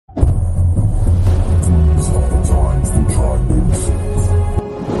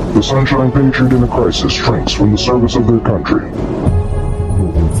The Sunshine Patriot in a crisis shrinks from the service of their country.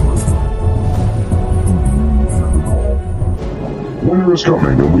 Winter is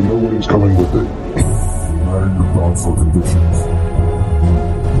coming, and we know what is coming with it. No matter your thoughts or convictions,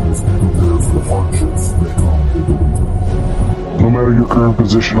 just be prepared for the hardships that come with the winter. No matter your current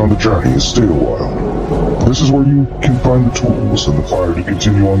position on the journey, stay a while. This is where you can find the tools and the fire to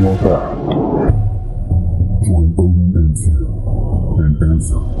continue on your path. Join Odin and Tyr and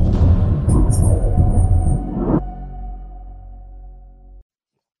answer Winter's Call.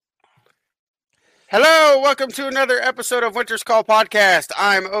 Hello, welcome to another episode of Winter's Call Podcast.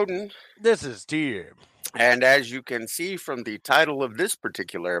 I'm Odin. This is Tyr. And as you can see from the title of this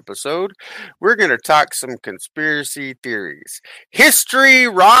particular episode, we're going to talk some conspiracy theories. History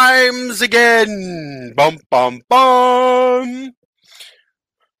rhymes again. Bum, bum, bum.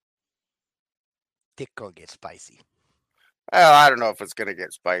 Dick gonna get spicy. Well, I don't know if it's going to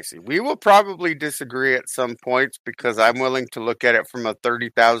get spicy. We will probably disagree at some points because I'm willing to look at it from a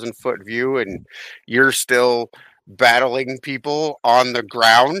 30,000 foot view and you're still battling people on the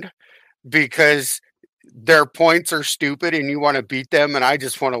ground because their points are stupid and you want to beat them and I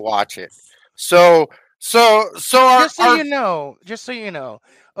just want to watch it. So Just so you know,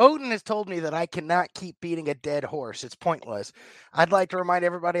 Odin has told me that I cannot keep beating a dead horse. It's pointless. I'd like to remind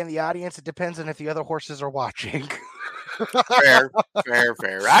everybody in the audience, it depends on if the other horses are watching. fair.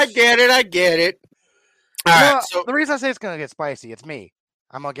 I get it. All right, so the reason I say it's going to get spicy, it's me.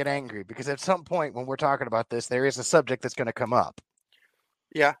 I'm going to get angry because at some point when we're talking about this, there is a subject that's going to come up.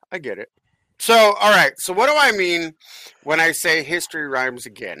 Yeah, I get it. So, all right. So what do I mean when I say history rhymes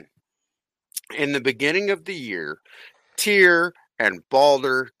again? In the beginning of the year, Tyr and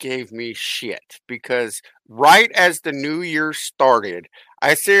Balder gave me shit because right as the new year started,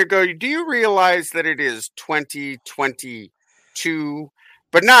 I say, do you realize that it is 2022,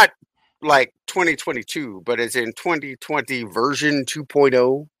 but not like 2022, but as in 2020 version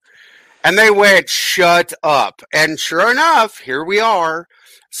 2.0? And they went, shut up. And sure enough, here we are.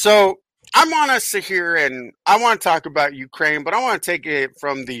 So I want to sit here and I want to talk about Ukraine, but I want to take it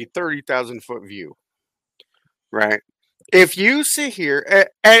from the 30,000 foot view, right? If you sit here,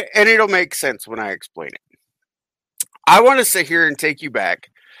 and it'll make sense when I explain it. I want to sit here and take you back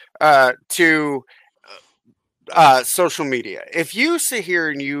to social media. If you sit here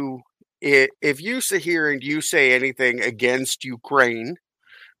and you say anything against Ukraine,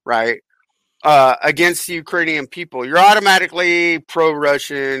 right? Against the Ukrainian people, you're automatically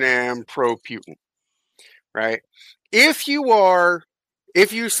pro-Russian and pro-Putin, right? If you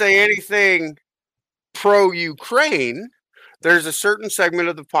say anything pro-Ukraine, there's a certain segment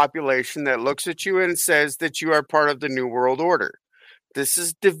of the population that looks at you and says that you are part of the New World Order. This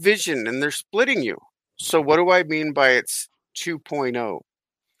is division, and they're splitting you. So what do I mean by it's 2.0,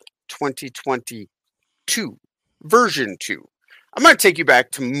 2022, version 2? I'm going to take you back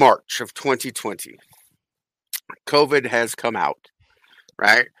to March of 2020. COVID has come out,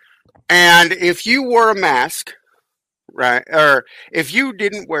 right? And if you wore a mask, right, or if you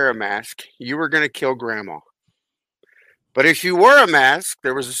didn't wear a mask, you were going to kill grandma. But if you wore a mask,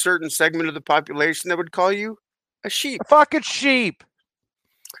 there was a certain segment of the population that would call you a sheep. A fucking sheep.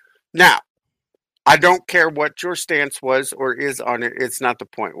 Now, I don't care what your stance was or is on it. It's not the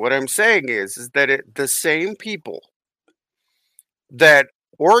point. What I'm saying is that the same people that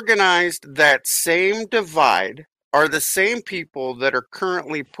organized that same divide are the same people that are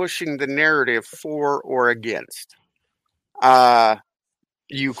currently pushing the narrative for or against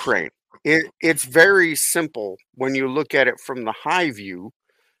Ukraine. It's very simple when you look at it from the high view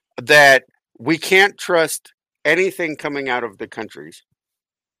that we can't trust anything coming out of the countries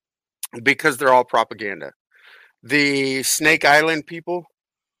because they're all propaganda. The Snake Island people,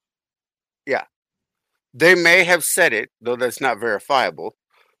 yeah, they may have said it, though that's not verifiable,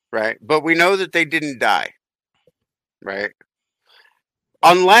 right? But we know that they didn't die, right?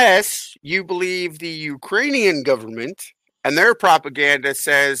 Unless you believe the Ukrainian government and their propaganda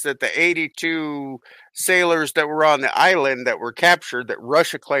says that the 82 sailors that were on the island that were captured, that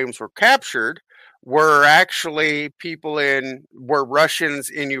Russia claims were captured, were actually were Russians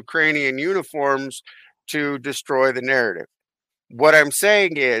in Ukrainian uniforms to destroy the narrative. What I'm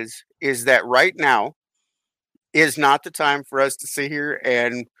saying is that right now is not the time for us to sit here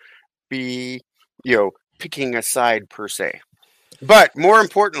and be, picking a side per se. But more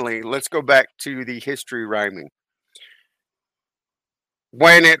importantly, let's go back to the history rhyming.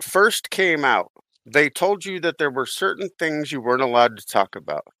 When it first came out, they told you that there were certain things you weren't allowed to talk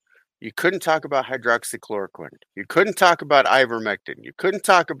about. You couldn't talk about hydroxychloroquine. You couldn't talk about ivermectin. You couldn't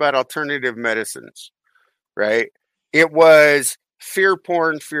talk about alternative medicines, right? It was fear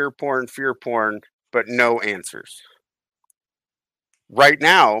porn, but no answers. Right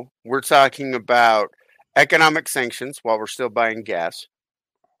now, we're talking about economic sanctions while we're still buying gas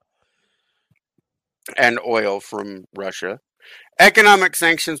and oil from Russia. Economic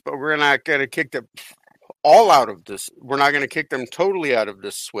sanctions, but we're not going to kick them all out of this. We're not going to kick them totally out of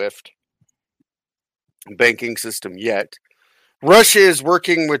this SWIFT banking system yet. Russia is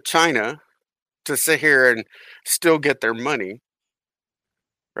working with China to sit here and still get their money,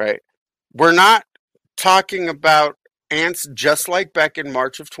 right? We're not talking about ants just like back in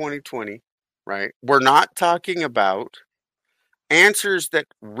March of 2020, right? We're not talking about answers that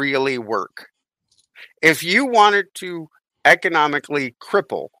really work. If you wanted to economically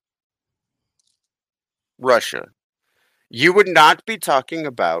cripple Russia, you would not be talking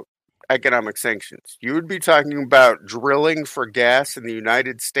about economic sanctions. You would be talking about drilling for gas in the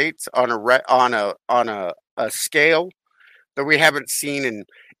United States on a scale that we haven't seen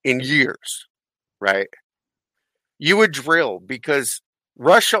in years, right? You would drill because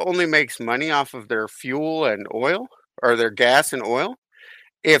Russia only makes money off of their fuel and oil, or their gas and oil,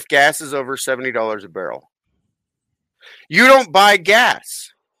 if gas is over $70 a barrel. You don't buy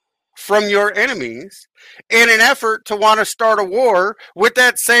gas from your enemies in an effort to want to start a war with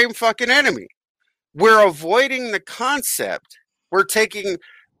that same fucking enemy. We're avoiding the concept. We're taking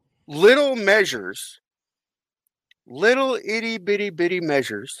little measures, little itty bitty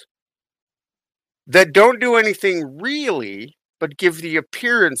measures that don't do anything really, but give the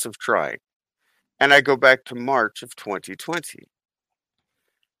appearance of trying. And I go back to March of 2020.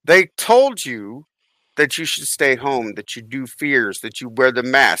 They told you that you should stay home, that you do fears, that you wear the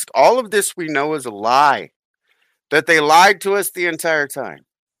mask. All of this we know is a lie. That they lied to us the entire time,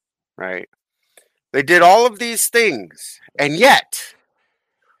 right? They did all of these things, and yet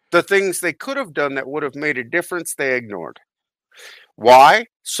the things they could have done that would have made a difference, they ignored. Why?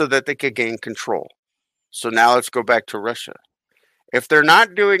 So that they could gain control. So now let's go back to Russia. If they're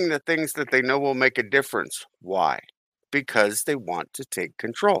not doing the things that they know will make a difference, why? Because they want to take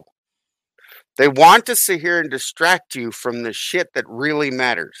control. They want to sit here and distract you from the shit that really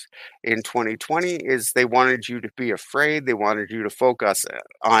matters. In 2020 is they wanted you to be afraid. They wanted you to focus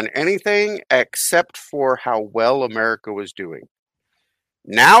on anything except for how well America was doing.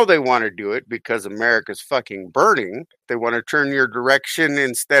 Now they want to do it because America's fucking burning. They want to turn your direction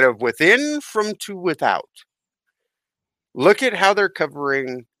instead of within from to without. Look at how they're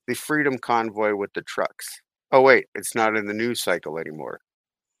covering the Freedom Convoy with the trucks. Oh wait, it's not in the news cycle anymore.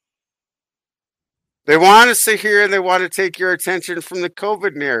 They want to sit here and they want to take your attention from the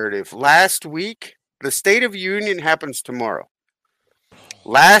COVID narrative. Last week, the State of Union happens tomorrow.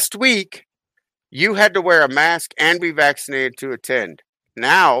 Last week, you had to wear a mask and be vaccinated to attend.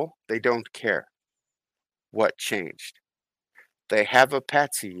 Now, they don't care. What changed? They have a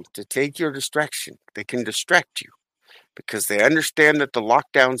patsy to take your distraction. They can distract you because they understand that the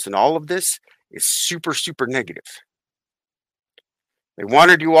lockdowns and all of this is super, super negative. They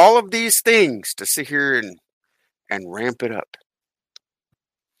want to do all of these things to sit here and ramp it up.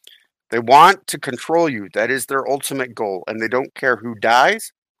 They want to control you. That is their ultimate goal. And they don't care who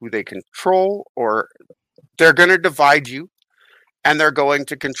dies, who they control, or they're going to divide you and they're going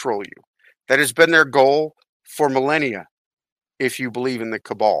to control you. That has been their goal for millennia, if you believe in the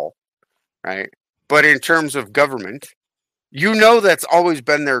cabal, right? But in terms of government, you know that's always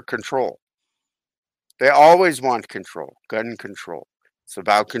been their control. They always want control, gun control. It's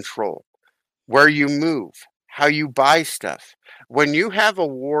about control. Where you move, how you buy stuff. When you have a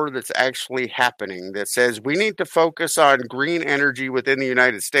war that's actually happening that says we need to focus on green energy within the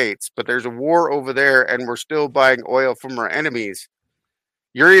United States, but there's a war over there and we're still buying oil from our enemies,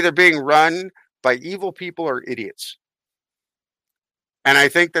 you're either being run by evil people or idiots. And I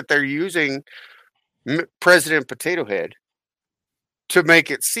think that they're using President Potato Head to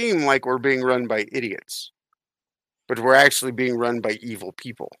make it seem like we're being run by idiots. But we're actually being run by evil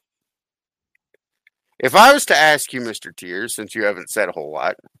people. If I was to ask you, Mr. Tears, since you haven't said a whole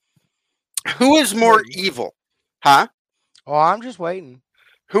lot, who is more evil? Huh? Oh, I'm just waiting.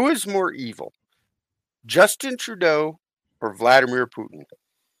 Who is more evil? Justin Trudeau or Vladimir Putin?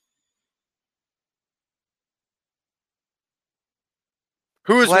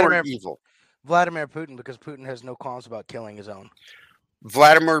 Who is more evil? Vladimir Putin, because Putin has no qualms about killing his own.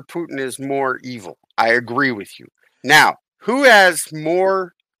 Vladimir Putin is more evil. I agree with you. Now, who has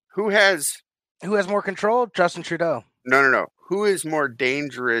more control? Justin Trudeau. No. Who is more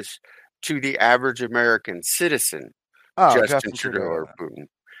dangerous to the average American citizen? Justin Trudeau or Putin?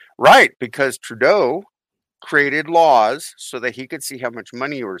 Right, because Trudeau created laws so that he could see how much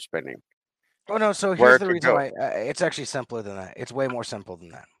money you were spending. Oh no! So here's the reason why. It's actually simpler than that. It's way more simple than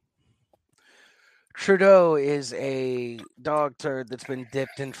that. Trudeau is a dog turd that's been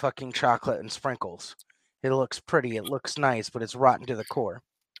dipped in fucking chocolate and sprinkles. It looks pretty, it looks nice, but it's rotten to the core.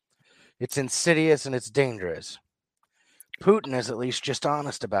 It's insidious and it's dangerous. Putin is at least just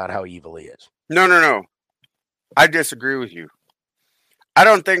honest about how evil he is. No. I disagree with you. I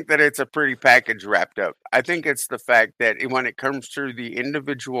don't think that it's a pretty package wrapped up. I think it's the fact that when it comes to the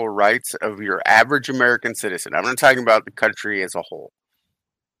individual rights of your average American citizen, I'm not talking about the country as a whole,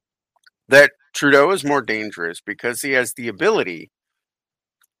 that Trudeau is more dangerous because he has the ability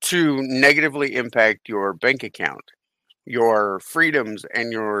to negatively impact your bank account, your freedoms,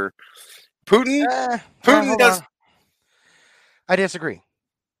 and your Putin does. I disagree.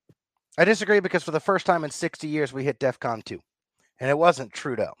 I disagree because for the first time in 60 years we hit DEFCON 2, and it wasn't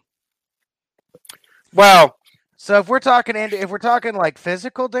Trudeau. Well, so if we're talking like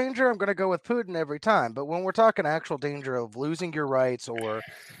physical danger, I'm going to go with Putin every time. But when we're talking actual danger of losing your rights or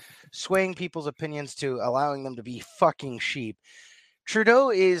swaying people's opinions to allowing them to be fucking sheep, Trudeau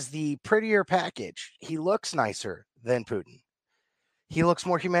is the prettier package. He looks nicer than Putin. He looks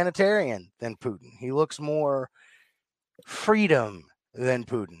more humanitarian than Putin. He looks more freedom than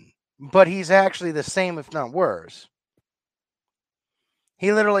Putin. But he's actually the same, if not worse.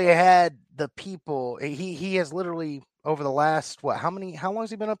 He literally had the people. He has literally over the last how long has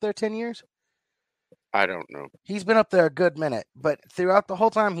he been up there? 10 years? I don't know. He's been up there a good minute, but throughout the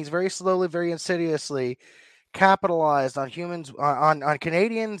whole time, he's very slowly, very insidiously capitalized on humans, on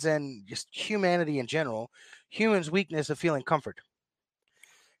Canadians, and just humanity in general. Humans' weakness of feeling comfort.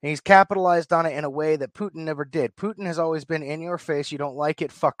 And he's capitalized on it in a way that Putin never did. Putin has always been in your face. You don't like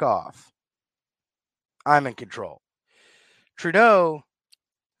it, fuck off. I'm in control. Trudeau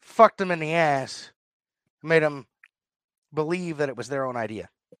fucked them in the ass, made them believe that it was their own idea.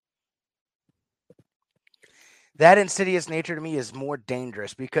 That insidious nature to me is more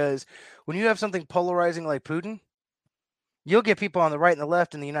dangerous because when you have something polarizing like Putin, you'll get people on the right and the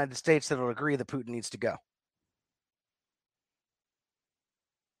left in the United States that will agree that Putin needs to go.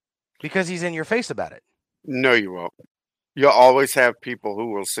 Because he's in your face about it. No, you won't. You'll always have people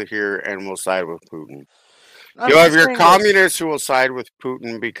who will sit here and will side with Putin. You'll have your communists who will side with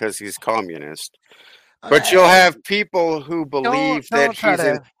Putin because he's communist. But you'll have people who believe that he's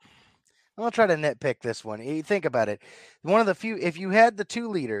in... I'm going to try to nitpick this one. You think about it. One of the few, if you had the two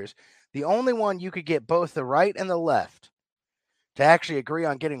leaders, the only one you could get both the right and the left to actually agree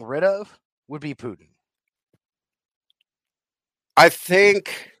on getting rid of would be Putin. I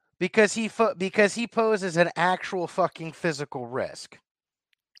think... Because he poses an actual fucking physical risk.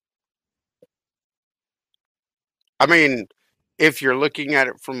 I mean, if you're looking at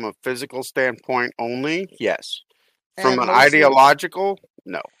it from a physical standpoint only, yes. From an ideological,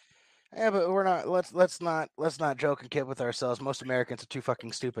 no. Yeah, but we're not. Let's not joke and kid with ourselves. Most Americans are too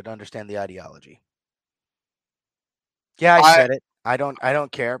fucking stupid to understand the ideology. Yeah, I said it. I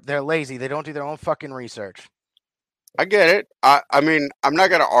don't care. They're lazy. They don't do their own fucking research. I get it. I mean, I'm not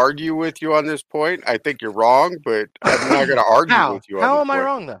going to argue with you on this point. I think you're wrong, but I'm not going to argue with you on this point. How am I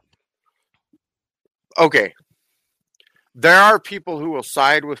wrong, though? Okay. There are people who will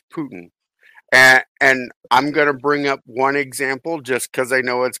side with Putin. And I'm going to bring up one example just because I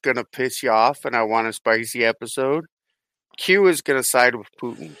know it's going to piss you off and I want a spicy episode. Q is going to side with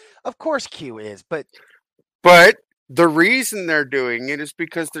Putin. Of course Q is, but the reason they're doing it is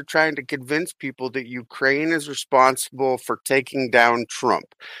because they're trying to convince people that Ukraine is responsible for taking down Trump,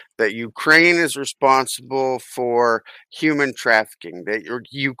 that Ukraine is responsible for human trafficking, that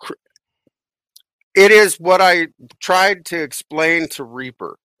it is what I tried to explain to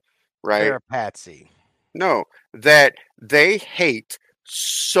Reaper, right? They're a patsy. No, that they hate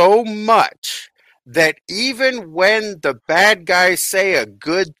so much that even when the bad guys say a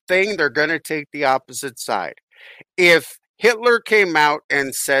good thing, they're going to take the opposite side. If Hitler came out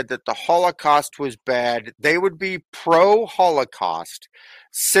and said that the Holocaust was bad, they would be pro-Holocaust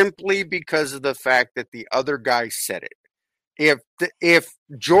simply because of the fact that the other guy said it. If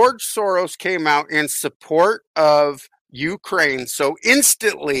George Soros came out in support of Ukraine, so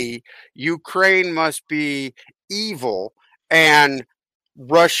instantly Ukraine must be evil and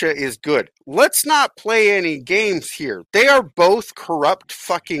Russia is good. Let's not play any games here. They are both corrupt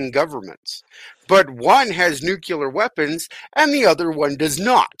fucking governments. But one has nuclear weapons and the other one does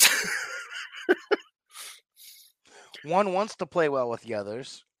not. One wants to play well with the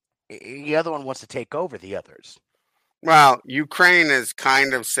others. The other one wants to take over the others. Well, Ukraine is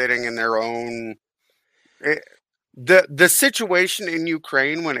kind of sitting in their own... The situation in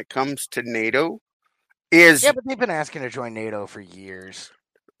Ukraine when it comes to NATO is... Yeah, but they've been asking to join NATO for years.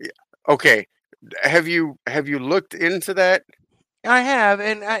 Okay, Have you looked into that? I have,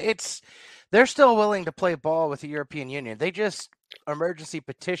 and they're still willing to play ball with the European Union. They just emergency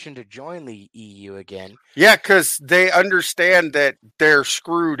petition to join the EU again. Yeah, because they understand that they're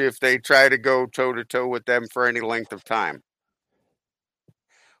screwed if they try to go toe to toe with them for any length of time.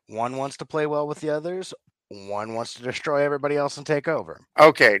 One wants to play well with the others. One wants to destroy everybody else and take over.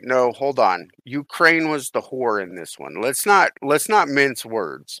 Okay, no, hold on. Ukraine was the whore in this one. Let's not mince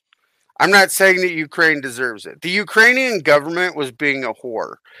words. I'm not saying that Ukraine deserves it. The Ukrainian government was being a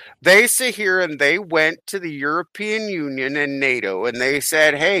whore. They sit here and they went to the European Union and NATO and they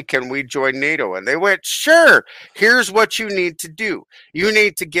said, hey, can we join NATO? And they went, sure, here's what you need to do. You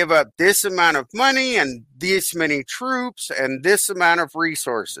need to give up this amount of money and this many troops and this amount of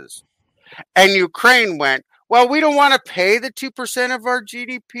resources. And Ukraine went, well, we don't want to pay the 2% of our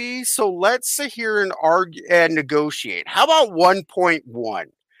GDP, so let's sit here and argue and negotiate. How about 1.1?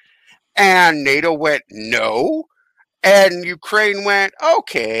 And NATO went, no. And Ukraine went,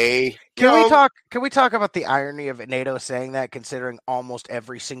 okay. Can we talk about the irony of NATO saying that, considering almost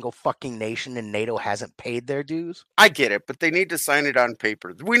every single fucking nation in NATO hasn't paid their dues? I get it, but they need to sign it on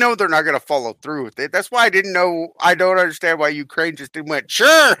paper. We know they're not going to follow through with it. That's why I don't understand why Ukraine just went,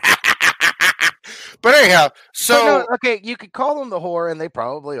 sure. But anyhow, so okay, you could call them the whore, and they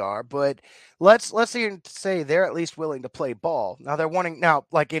probably are, but let's say they're at least willing to play ball. Now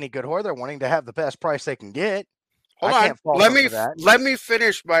like any good whore, they're wanting to have the best price they can get. Hold on. Let me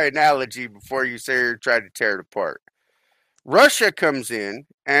finish my analogy before you say you're trying to tear it apart. Russia comes in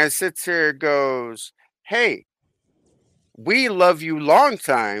and sits here and goes, hey, we love you long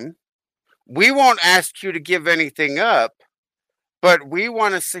time. We won't ask you to give anything up, but we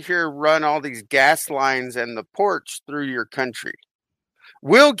want to sit here and run all these gas lines and the ports through your country.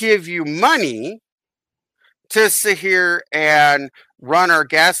 We'll give you money to sit here and run our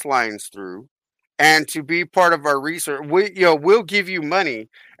gas lines through and to be part of our research. We'll give you money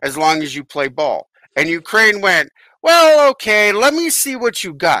as long as you play ball. And Ukraine went, well, okay, let me see what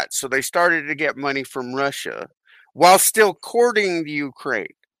you got. So they started to get money from Russia while still courting the Ukraine,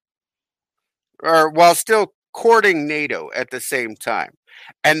 or while still courting NATO at the same time.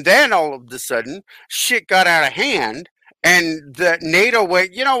 And then all of a sudden, shit got out of hand, and the NATO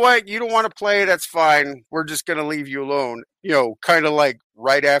went, you know what, you don't want to play, that's fine. We're just going to leave you alone. Kind of like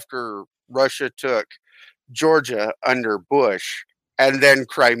right after Russia took Georgia under Bush and then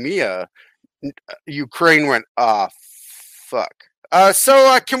Crimea, Ukraine went, fuck.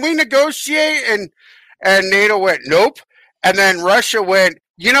 So can we negotiate? And NATO went, nope. And then Russia went,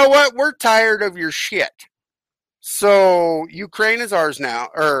 you know what, we're tired of your shit. So Ukraine is ours now,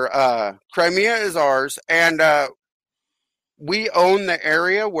 or Crimea is ours, and we own the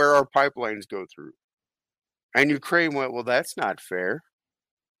area where our pipelines go through. And Ukraine went, well, that's not fair.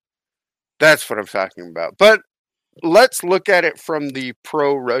 That's what I'm talking about. But let's look at it from the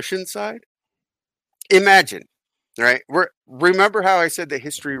pro-Russian side. Imagine, right? Remember how I said that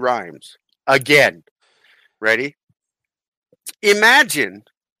history rhymes? Again. Ready? Imagine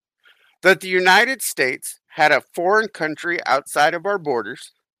that the United States had a foreign country outside of our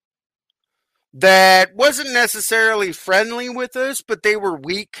borders that wasn't necessarily friendly with us, but they were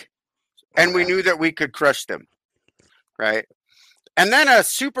weak, and we knew that we could crush them, right? And then a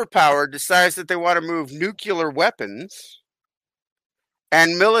superpower decides that they want to move nuclear weapons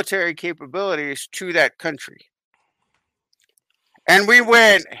and military capabilities to that country. And we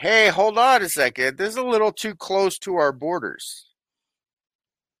went, hey, hold on a second, this is a little too close to our borders.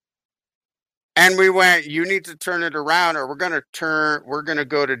 And we went, you need to turn it around, or we're going to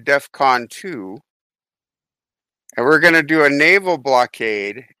go to DEFCON 2, and we're going to do a naval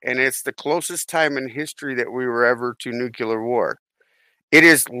blockade, and it's the closest time in history that we were ever to nuclear war. It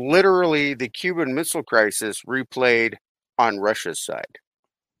is literally the Cuban Missile Crisis replayed on Russia's side.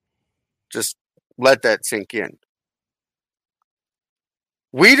 Just let that sink in.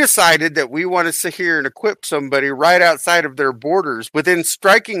 We decided that we want to sit here and equip somebody right outside of their borders within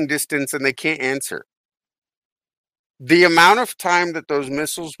striking distance, and they can't answer. The amount of time that those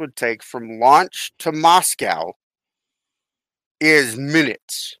missiles would take from launch to Moscow is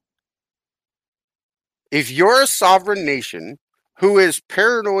minutes. If you're a sovereign nation who is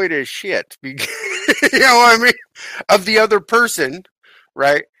paranoid as shit, you know what I mean, of the other person,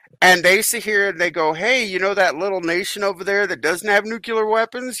 right? And they sit here and they go, hey, you know that little nation over there that doesn't have nuclear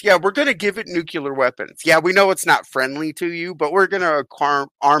weapons? Yeah, we're going to give it nuclear weapons. Yeah, we know it's not friendly to you, but we're going to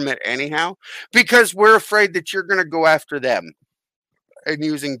arm it anyhow because we're afraid that you're going to go after them and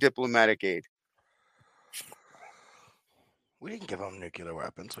using diplomatic aid. We didn't give them nuclear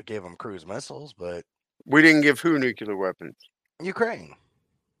weapons. We gave them cruise missiles, but... We didn't give who nuclear weapons? Ukraine.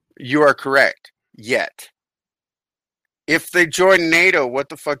 You are correct. Yet. If they join NATO, what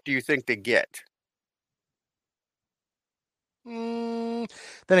the fuck do you think they get? Then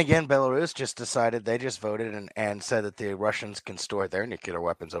again, Belarus just decided, they just voted and said that the Russians can store their nuclear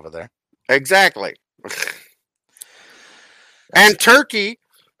weapons over there. Exactly. And Turkey,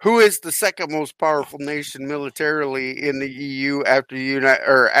 who is the second most powerful nation militarily in the EU after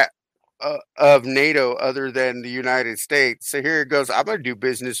of NATO, other than the United States. So here it goes. I'm gonna do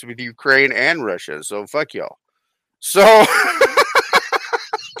business with Ukraine and Russia. So fuck y'all. So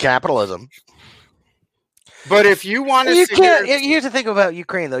capitalism. But if you want to, here's the thing about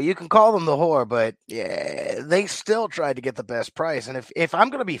Ukraine, though. You can call them the whore, but yeah, they still tried to get the best price. And if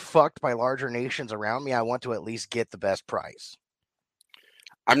I'm going to be fucked by larger nations around me, I want to at least get the best price.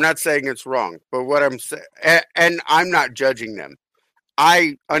 I'm not saying it's wrong, but what I'm saying, and I'm not judging them.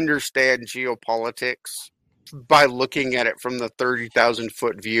 I understand geopolitics by looking at it from the 30,000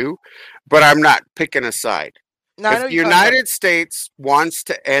 foot view, but I'm not picking a side. No, if the United States wants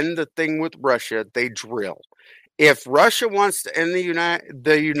to end the thing with Russia, they drill. If Russia wants to end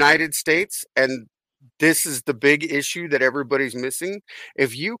the United States, and this is the big issue that everybody's missing,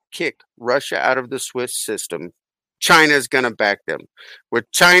 if you kick Russia out of the SWIFT system, China is going to back them.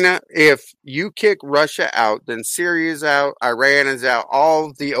 With China, if you kick Russia out, then Syria is out, Iran is out,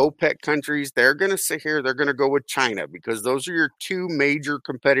 all the OPEC countries, they're going to sit here, they're going to go with China because those are your two major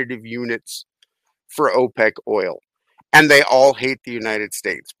competitive units for OPEC oil. And they all hate the United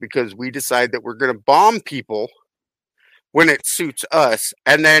States because we decide that we're going to bomb people when it suits us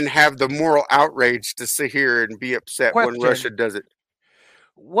and then have the moral outrage to sit here and be upset when Russia does it.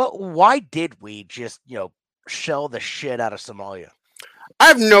 Why did we just, shell the shit out of Somalia? I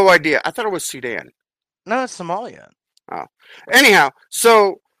have no idea. I thought it was Sudan. No, it's Somalia. Oh. Anyhow,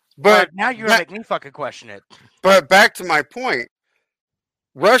 but now you're going to make me fucking question it. But back to my point.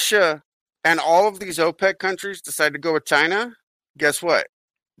 Russia and all of these OPEC countries decide to go with China. Guess what?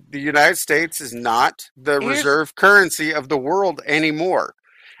 The United States is not the reserve currency of the world anymore.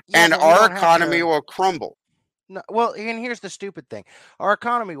 Yeah, and our economy will crumble. No, well, and here's the stupid thing. Our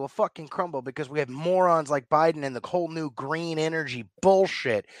economy will fucking crumble because we have morons like Biden and the whole new green energy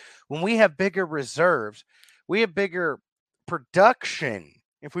bullshit. When we have bigger reserves, we have bigger production,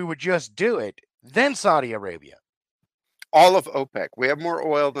 if we would just do it, than Saudi Arabia. All of OPEC. We have more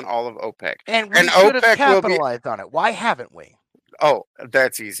oil than all of OPEC. And we should have capitalized on it. Why haven't we? Oh,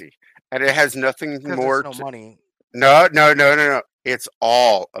 that's easy. And it has nothing more to... money. No. It's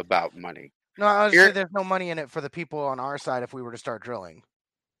all about money. No, I was saying there's no money in it for the people on our side if we were to start drilling.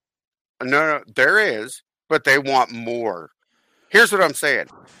 No, there is, but they want more. Here's what I'm saying.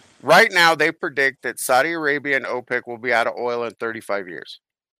 Right now, they predict that Saudi Arabia and OPEC will be out of oil in 35 years.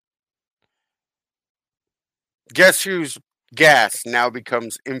 Guess whose gas now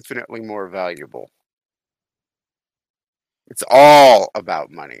becomes infinitely more valuable? It's all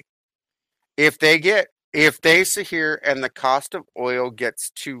about money. If they sit here and the cost of oil gets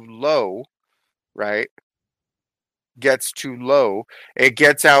too low, right? Gets too low, it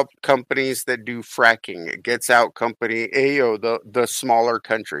gets out companies that do fracking. It gets out the smaller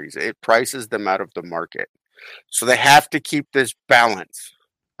countries. It prices them out of the market. So they have to keep this balance,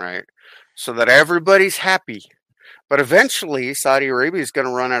 right? So that everybody's happy. But eventually, Saudi Arabia is going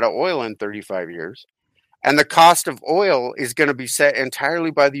to run out of oil in 35 years. And the cost of oil is going to be set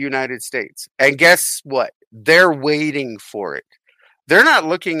entirely by the United States. And guess what? They're waiting for it. They're not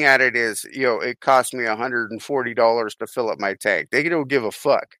looking at it as, it cost me $140 to fill up my tank. They don't give a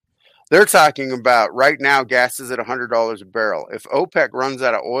fuck. They're talking about right now gas is at $100 a barrel. If OPEC runs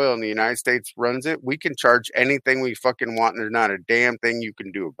out of oil and the United States runs it, we can charge anything we fucking want and there's not a damn thing you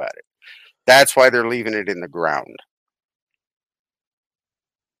can do about it. That's why they're leaving it in the ground.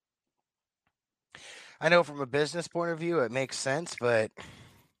 I know from a business point of view, it makes sense, but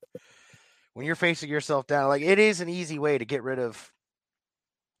when you're facing yourself down, it is an easy way to get rid of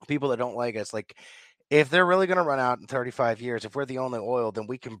people that don't like us. If they're really going to run out in 35 years, if we're the only oil, then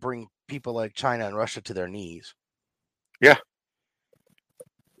we can bring people like China and Russia to their knees. Yeah.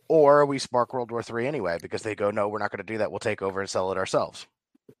 Or we spark World War III anyway, because they go, no, we're not going to do that. We'll take over and sell it ourselves.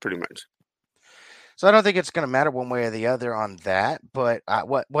 Pretty much. So I don't think it's going to matter one way or the other on that. But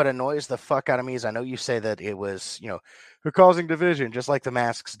what annoys the fuck out of me is I know you say that it was, they're causing division, just like the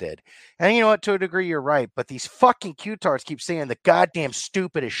masks did. And you know what? To a degree, you're right. But these fucking Q-tards keep saying the goddamn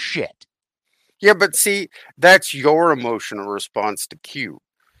stupidest shit. Yeah, but see, that's your emotional response to Q.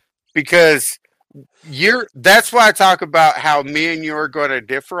 Because that's why I talk about how me and you are going to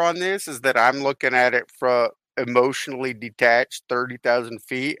differ on this, is that I'm looking at it emotionally detached 30,000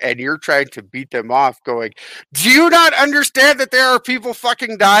 feet, and you're trying to beat them off going, do you not understand that there are people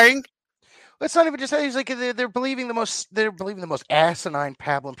fucking dying? It's not even just that. He's like, they're believing the most asinine,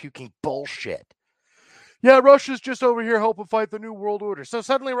 pablum-puking bullshit. Yeah, Russia's just over here helping fight the New World Order. So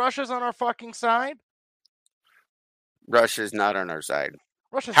suddenly Russia's on our fucking side? Russia's not on our side.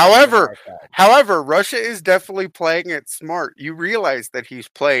 Russia's however, Russia is definitely playing it smart. You realize that he's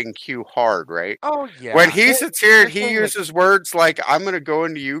playing Q hard, right? Oh, yeah. When he sits here and he uses words like, I'm going to go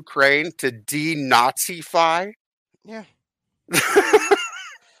into Ukraine to de-Nazify. Yeah.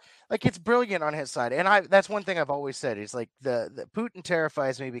 Like, it's brilliant on his side. And that's one thing I've always said. Is like, the Putin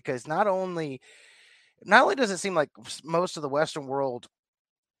terrifies me because not only does it seem like most of the Western world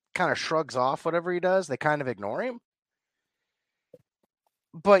kind of shrugs off whatever he does, they kind of ignore him.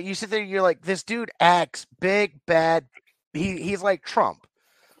 But you sit there, you're like, this dude acts big, bad. He's like Trump,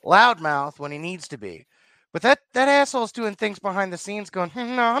 loudmouth when he needs to be. But that asshole's doing things behind the scenes going,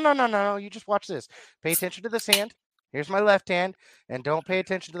 no, you just watch this. Pay attention to this hand. Here's my left hand. And don't pay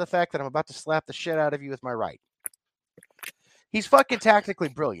attention to the fact that I'm about to slap the shit out of you with my right. He's fucking tactically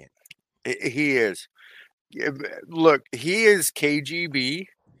brilliant. He is. Look, he is KGB,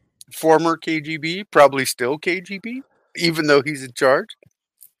 former KGB, probably still KGB, even though he's in charge.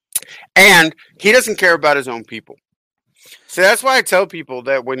 And he doesn't care about his own people. So that's why I tell people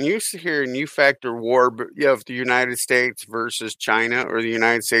that when you sit here and you factor war of the United States versus China or the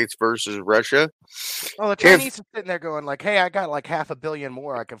United States versus Russia. Well, the Chinese are sitting there going like, hey, I got like 500 million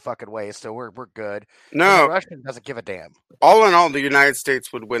more I can fucking waste, so we're good. No. The Russian doesn't give a damn. All in all, the United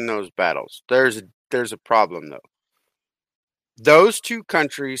States would win those battles. There's a problem, though. Those two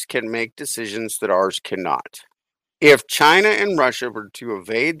countries can make decisions that ours cannot. If China and Russia were to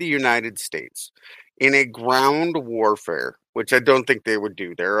invade the United States in a ground warfare, which I don't think they would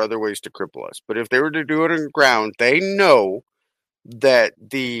do, there are other ways to cripple us, but if they were to do it on ground, they know that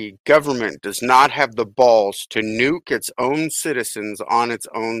the government does not have the balls to nuke its own citizens on its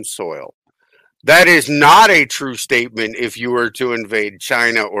own soil. That is not a true statement if you were to invade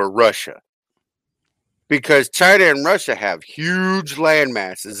China or Russia. Because China and Russia have huge land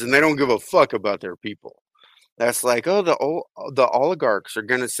masses and they don't give a fuck about their people. That's like, oh, the oligarchs are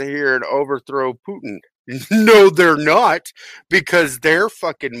going to sit here and overthrow Putin. No, they're not, because their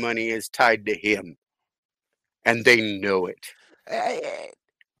fucking money is tied to him. And they know it.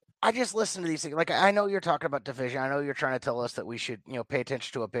 I just listen to these things. Like, I know you're talking about division. I know you're trying to tell us that we should, pay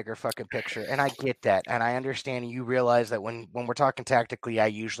attention to a bigger fucking picture. And I get that. And I understand you realize that when we're talking tactically, I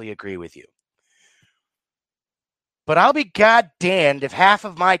usually agree with you. But I'll be goddamned if half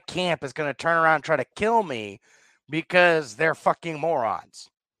of my camp is going to turn around and try to kill me because they're fucking morons.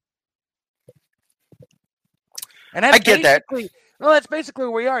 And I get that. Well, that's basically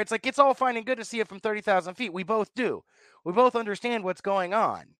where we are. It's like, it's all fine and good to see it from 30,000 feet. We both do. We both understand what's going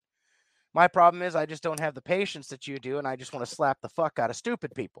on. My problem is I just don't have the patience that you do, and I just want to slap the fuck out of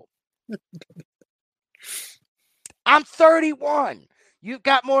stupid people. I'm 31. You've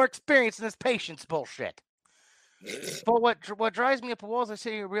got more experience in this patience bullshit. But what drives me up the walls, I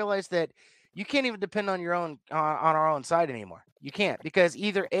say you realize that you can't even depend on your own on our own side anymore. You can't, because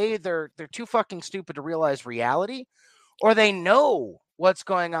either A, they're too fucking stupid to realize reality, or they know what's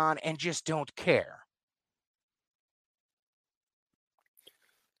going on and just don't care.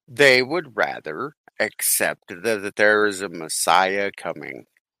 They would rather accept that there is a Messiah coming,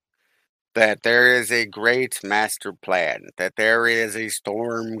 that there is a great master plan, that there is a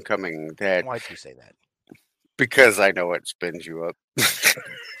storm coming. Why'd you say that? Because I know it spins you up.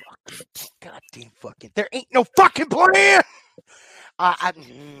 Goddamn fucking. There ain't no fucking plan!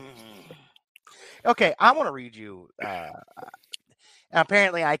 Okay, I want to read you.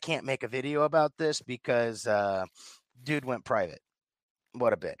 Apparently, I can't make a video about this because dude went private.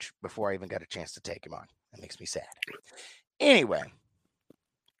 What a bitch. Before I even got a chance to take him on. That makes me sad. Anyway.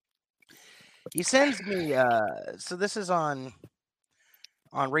 He sends me. So this is on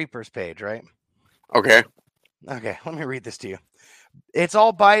Reaper's page, right? Okay, let me read this to you. It's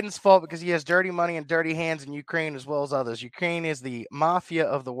all Biden's fault because he has dirty money and dirty hands in Ukraine as well as others. Ukraine is the mafia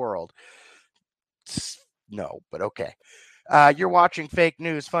of the world. No, but okay. You're watching fake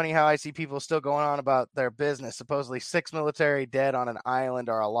news. Funny how I see people still going on about their business. Supposedly 6 military dead on an island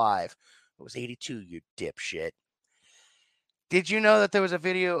are alive. It was 82, you dipshit. Did you know that there was a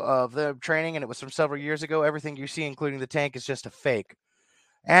video of them training and it was from several years ago? Everything you see, including the tank, is just a fake.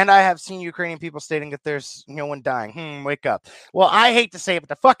 And I have seen Ukrainian people stating that there's no one dying. Wake up. Well, I hate to say it, but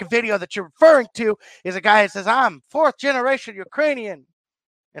the fucking video that you're referring to is a guy that says, I'm 4th generation Ukrainian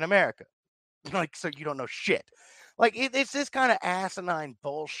in America. Like, so you don't know shit. Like, it's this kind of asinine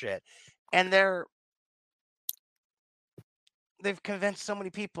bullshit. And they're they've convinced so many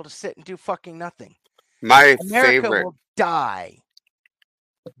people to sit and do fucking nothing. America favorite will die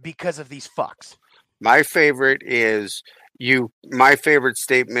because of these fucks. My favorite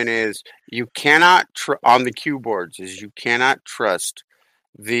statement is you cannot on the cue boards is you cannot trust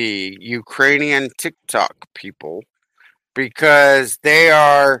the Ukrainian TikTok people because they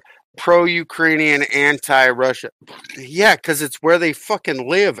are pro-Ukrainian, anti-Russia. Yeah, because it's where they fucking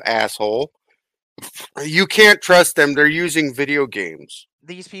live, asshole. You can't trust them. They're using video games.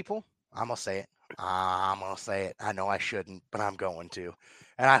 These people, I'm going to say it. I know I shouldn't, but I'm going to.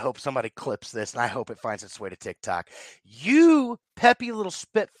 And I hope somebody clips this, and I hope it finds its way to TikTok. You peppy little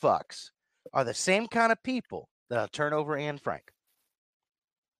spit fucks are the same kind of people that'll turn over Anne Frank.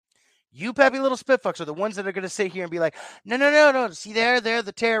 You peppy little spit fucks are the ones that are going to sit here and be like, no. See, they're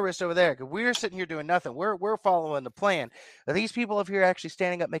the terrorists over there. We're sitting here doing nothing. We're following the plan. Are these people up here actually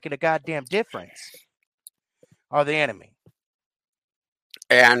standing up making a goddamn difference are the enemy.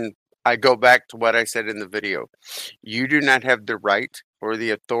 And I go back to what I said in the video. You do not have the right or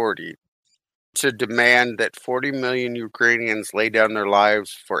the authority to demand that 40 million Ukrainians lay down their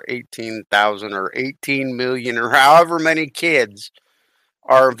lives for 18,000 or 18 million or however many kids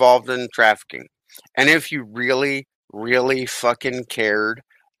are involved in trafficking. And if you really, really fucking cared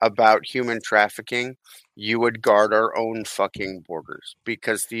about human trafficking, you would guard our own fucking borders,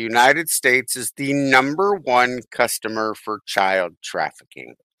 because the United States is the #1 customer for child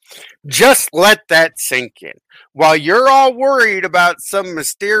trafficking. Just let that sink in. While you're all worried about some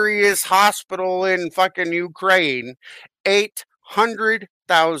mysterious hospital in fucking Ukraine,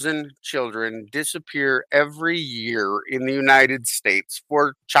 800,000 children disappear every year in the United States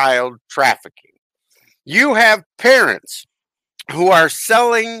for child trafficking. You have parents who are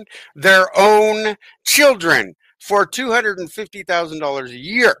selling their own children for $250,000 a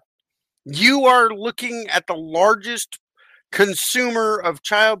year. You are looking at the largest consumer of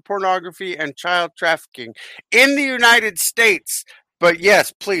child pornography and child trafficking in the United States. But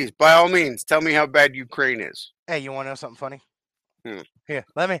yes, please, by all means, tell me how bad Ukraine is. Hey, you want to know something funny? Here,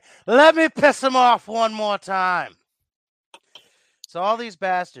 let me piss them off one more time. So all these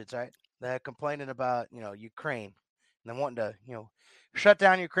bastards, right, that are complaining about, Ukraine, and then wanting to, shut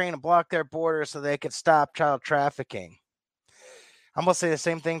down Ukraine and block their borders so they could stop child trafficking. I'm going to say the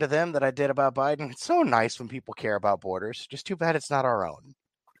same thing to them that I did about Biden. It's so nice when people care about borders. Just too bad it's not our own.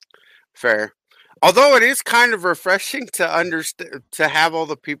 Fair. Although it is kind of refreshing to understand, to have all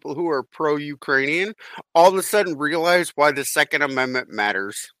the people who are pro-Ukrainian all of a sudden realize why the Second Amendment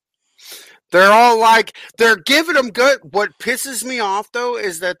matters. They're all like, they're giving them good. What pisses me off, though,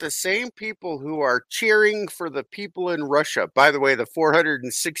 is that the same people who are cheering for the people in Russia, by the way, the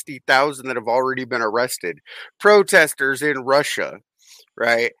 460,000 that have already been arrested, protesters in Russia,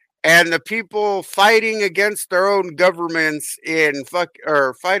 right? And the people fighting against their own governments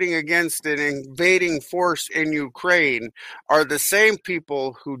fighting against an invading force in Ukraine are the same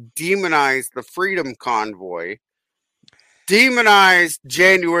people who demonize the Freedom Convoy, demonized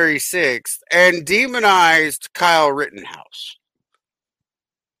January 6th, and demonized Kyle Rittenhouse.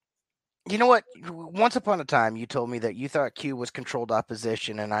 You know what? Once upon a time, you told me that you thought Q was controlled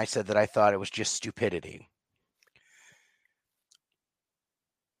opposition, and I said that I thought it was just stupidity.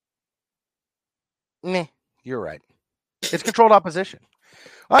 Meh, you're right. It's controlled opposition.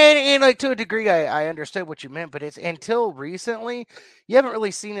 And like, to a degree, I understood what you meant, but it's until recently, you haven't really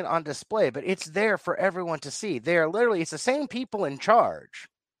seen it on display, but it's there for everyone to see. It's the same people in charge.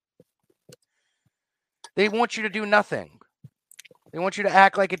 They want you to do nothing. They want you to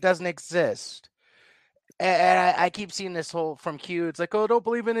act like it doesn't exist. And I keep seeing this whole from Q. It's like, oh, don't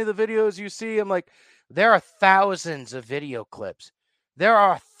believe any of the videos you see. I'm like, there are thousands of video clips. There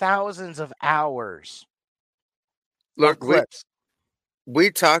are thousands of hours. Look, clips.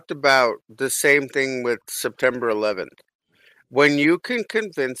 We talked about the same thing with September 11th. When you can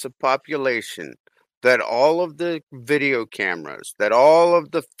convince a population that all of the video cameras, that all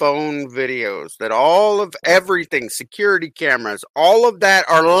of the phone videos, that all of everything, security cameras, all of that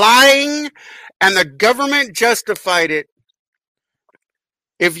are lying and the government justified it.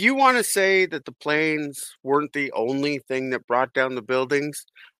 If you want to say that the planes weren't the only thing that brought down the buildings,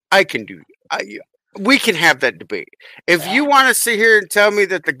 we can have that debate. If you want to sit here and tell me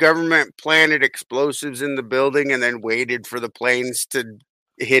that the government planted explosives in the building and then waited for the planes to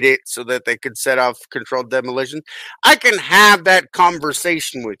hit it so that they could set off controlled demolition, I can have that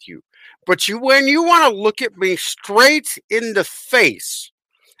conversation with you. But when you want to look at me straight in the face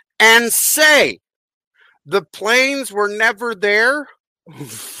and say the planes were never there,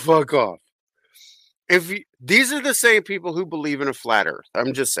 fuck off. These are the same people who believe in a flat earth.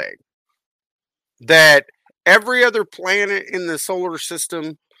 I'm just saying that every other planet in the solar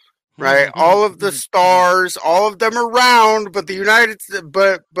system, right? All of the stars, all of them are round, but the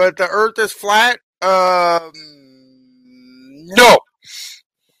Earth is flat. No.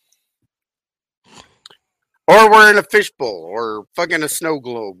 Or we're in a fishbowl, or fucking a snow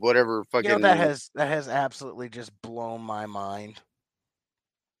globe, whatever. Fucking that has absolutely just blown my mind.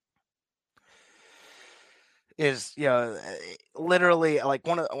 Is literally like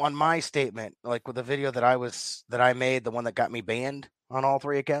on my statement, like with the video that I made, the one that got me banned on all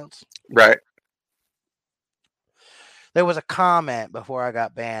 3 accounts. Right. There was a comment before I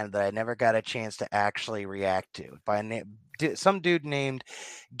got banned that I never got a chance to actually react to by some dude named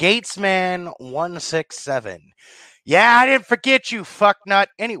Gatesman167. Yeah, I didn't forget you, fucknut.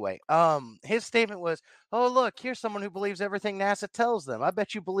 Anyway, his statement was, "Oh, look, here's someone who believes everything NASA tells them. I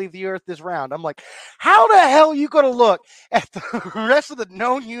bet you believe the Earth is round." I'm like, how the hell are you going to look at the rest of the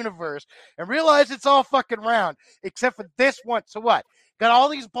known universe and realize it's all fucking round, except for this one? So what? Got all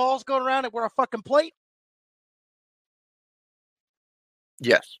these balls going around and we're a fucking plate?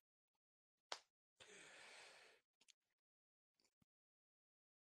 Yes.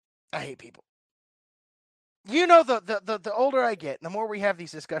 I hate people. The older I get, the more we have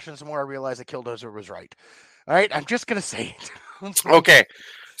these discussions, the more I realize that Killdozer was right. All right, I'm just gonna say it. Okay,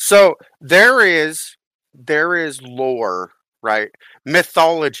 so there is lore, right?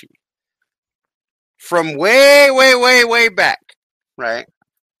 Mythology from way back, right?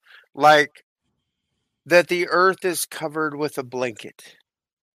 Like that the Earth is covered with a blanket,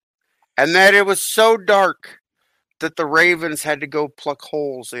 and that it was so dark that the ravens had to go pluck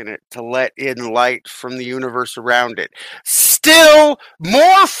holes in it to let in light from the universe around it. Still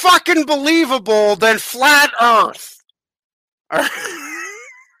more fucking believable than flat Earth.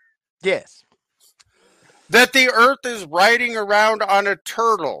 Yes. That the Earth is riding around on a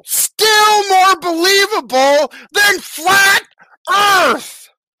turtle. Still more believable than flat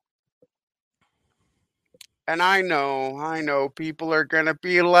Earth. And I know people are going to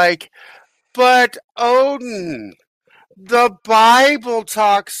be like, but Odin, the Bible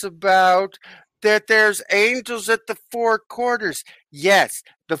talks about that there's angels at the 4 quarters. Yes,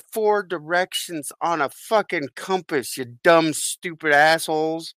 the 4 directions on a fucking compass, you dumb, stupid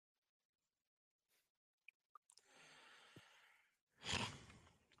assholes.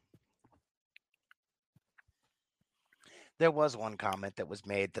 There was one comment that was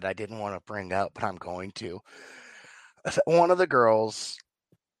made that I didn't want to bring up, but I'm going to. One of the girls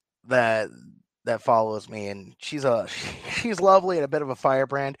that follows me, and she's lovely and a bit of a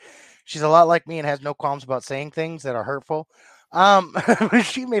firebrand. She's a lot like me and has no qualms about saying things that are hurtful.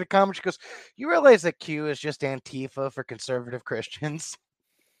 She made a comment. She goes, "You realize that Q is just Antifa for conservative Christians?"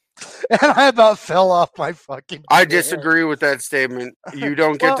 And I about fell off my fucking chair. I disagree with that statement. You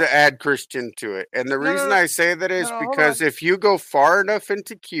don't get to add Christian to it. And the reason I say that is because if you go far enough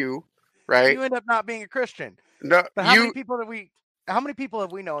into Q, right? You end up not being a Christian. No, but how many people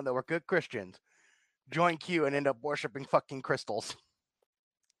have we known that were good Christians join Q and end up worshiping fucking crystals?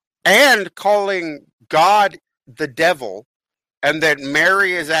 And calling God the devil, and that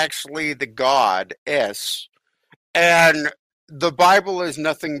Mary is actually the goddess, and the Bible is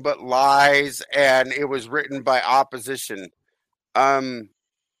nothing but lies, and it was written by opposition. What?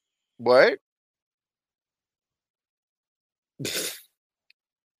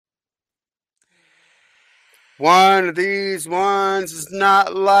 One of these ones is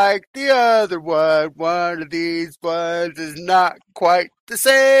not like the other one. One of these ones is not quite the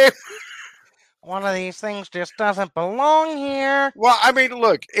same. One of these things just doesn't belong here. Well, I mean,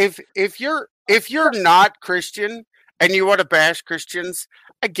 look, if you're not Christian and you want to bash Christians,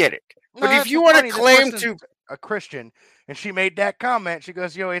 I get it. But if you want to claim to a Christian, and she made that comment, she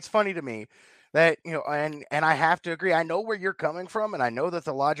goes, it's funny to me that, and I have to agree. I know where you're coming from, and I know that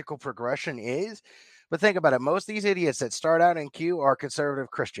the logical progression is, but think about it. Most of these idiots that start out in Q are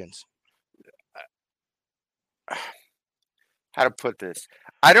conservative Christians. How to put this?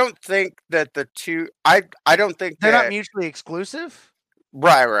 I don't think that the two. I don't think they're not mutually exclusive.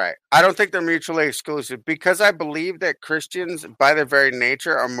 Right. I don't think they're mutually exclusive because I believe that Christians, by their very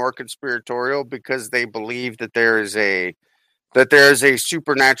nature, are more conspiratorial because they believe that there is a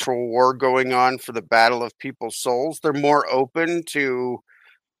supernatural war going on for the battle of people's souls. They're more open to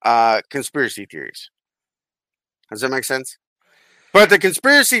conspiracy theories. Does that make sense? But the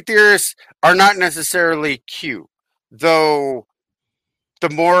conspiracy theorists are not necessarily Q, though. The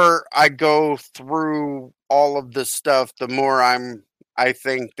more I go through all of this stuff, the more I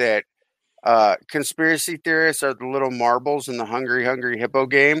think that conspiracy theorists are the little marbles in the Hungry Hippo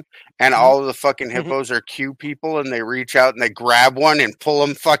game, and all of the fucking hippos are Q people, and they reach out and they grab one and pull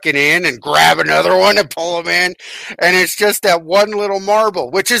them fucking in, and grab another one and pull them in, and it's just that one little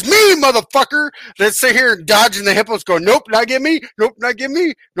marble, which is me, motherfucker, that sit here and dodging the hippos, going, nope, not get me, nope, not get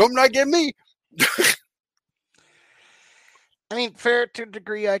me, nope, not get me. I mean, fair to a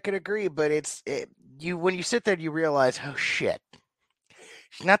degree, I could agree, but when you sit there, you realize, oh shit.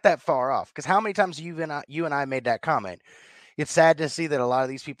 She's not that far off, because how many times you and I made that comment? It's sad to see that a lot of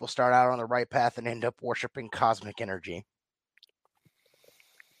these people start out on the right path and end up worshiping cosmic energy.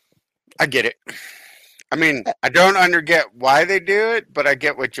 I get it. I mean, I don't get why they do it, but I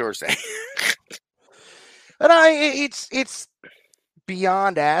get what you're saying. But it's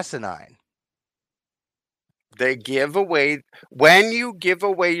beyond asinine. They give away, when you give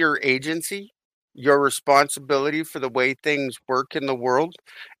away your agency, your responsibility for the way things work in the world,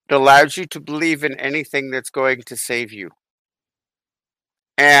 it allows you to believe in anything that's going to save you.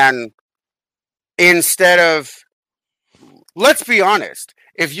 And instead of, let's be honest,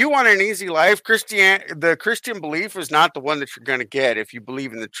 if you want an easy life, the Christian belief is not the one that you're going to get if you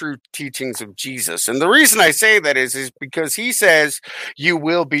believe in the true teachings of Jesus. And the reason I say that is because he says you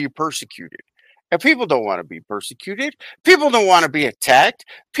will be persecuted. And people don't want to be persecuted. People don't want to be attacked.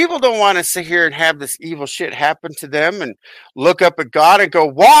 People don't want to sit here and have this evil shit happen to them and look up at God and go,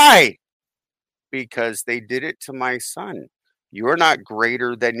 why? Because they did it to my son. You're not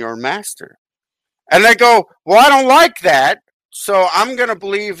greater than your master. And they go, well, I don't like that. So I'm going to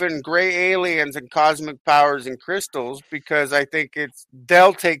believe in gray aliens and cosmic powers and crystals because I think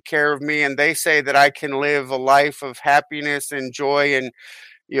they'll take care of me. And they say that I can live a life of happiness and joy and,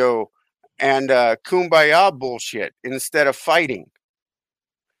 and kumbaya bullshit instead of fighting.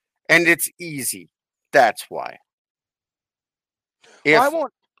 And it's easy. That's why. Well,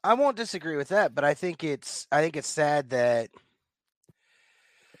 I won't disagree with that, but I think it's sad that,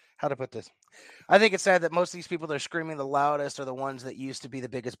 how to put this? I think it's sad that most of these people that are screaming the loudest are the ones that used to be the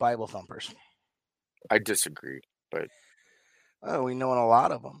biggest Bible thumpers. I disagree, but we know a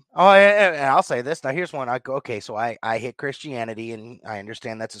lot of them. Oh, and I'll say this. Now, here's one. I go, okay, so I hit Christianity, and I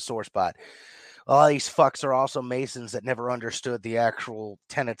understand that's a sore spot. A lot of these fucks are also Masons that never understood the actual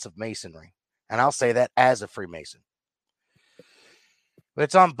tenets of Masonry. And I'll say that as a Freemason. But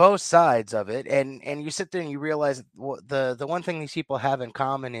it's on both sides of it. And you sit there and you realize the one thing these people have in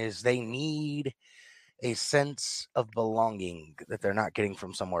common is they need a sense of belonging that they're not getting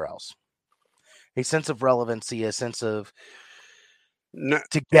from somewhere else. A sense of relevancy, a sense of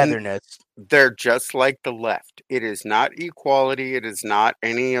togetherness. They're just like the left. It is not equality. It is not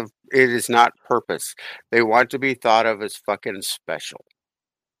it is not purpose. They want to be thought of as fucking special.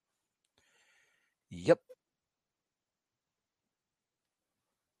 Yep.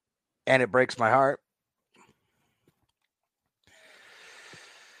 And it breaks my heart.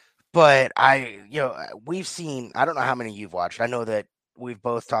 But we've seen, I don't know how many you've watched. I know that we've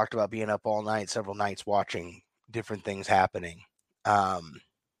both talked about being up all night, several nights watching different things happening. I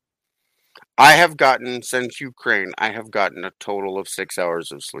have gotten, since Ukraine, I have gotten a total of 6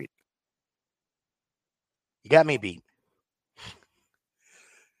 hours of sleep. You got me beat.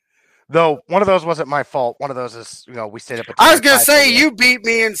 Though one of those wasn't my fault. One of those is, we stayed up. I was going to say, you beat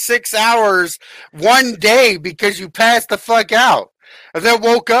me in 6 hours one day because you passed the fuck out. And then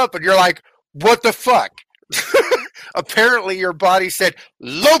woke up and you're like, what the fuck? Apparently your body said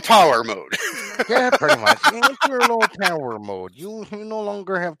low power mode. Yeah, pretty much. You're low power mode. You no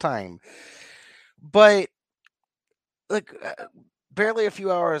longer have time. But barely a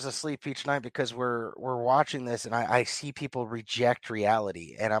few hours of sleep each night because we're watching this, and I see people reject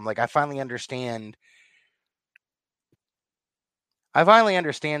reality, and I'm like, I finally understand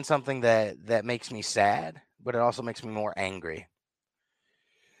something that makes me sad, but it also makes me more angry.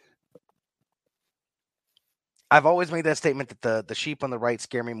 I've always made that statement that the sheep on the right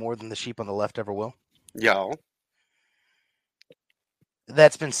scare me more than the sheep on the left ever will. Yo.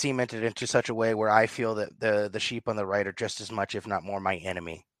 That's been cemented into such a way where I feel that the sheep on the right are just as much, if not more, my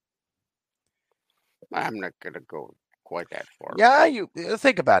enemy. I'm not going to go quite that far. Yeah, you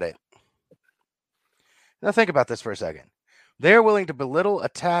think about it. Now think about this for a second. They're willing to belittle,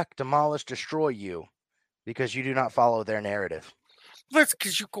 attack, demolish, destroy you because you do not follow their narrative. That's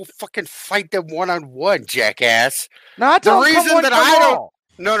because you go fucking fight them one-on-one, jackass. Not the reason that I don't.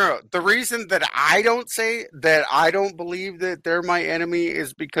 No. The reason that I don't say that I don't believe that they're my enemy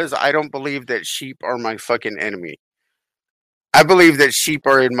is because I don't believe that sheep are my fucking enemy. I believe that sheep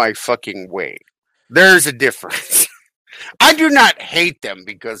are in my fucking way. There's a difference. I do not hate them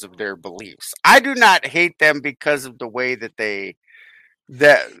because of their beliefs. I do not hate them because of the way that they Is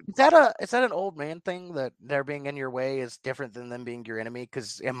that an old man thing, that they're being in your way is different than them being your enemy?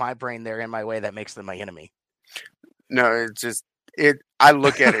 Because in my brain, they're in my way. That makes them my enemy. No, it's just I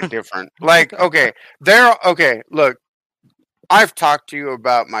look at it different. Like, okay, look, I've talked to you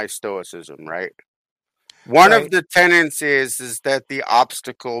about my stoicism, right? One of the tenets is that the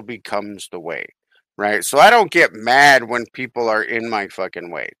obstacle becomes the way, right? So I don't get mad when people are in my fucking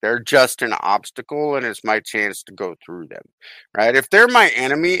way. They're just an obstacle, and it's my chance to go through them, right? If they're my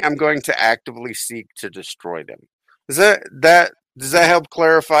enemy, I'm going to actively seek to destroy them. Does that help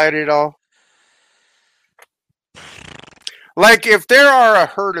clarify it at all? Like, if there are a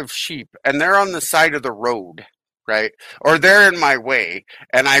herd of sheep and they're on the side of the road, right? Or they're in my way,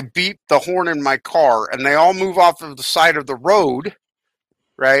 and I beep the horn in my car, and they all move off of the side of the road,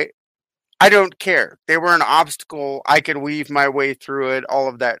 right? I don't care. They were an obstacle. I can weave my way through it. All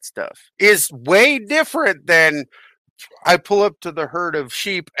of that stuff is way different than I pull up to the herd of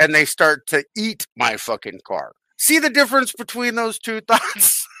sheep and they start to eat my fucking car. See the difference between those two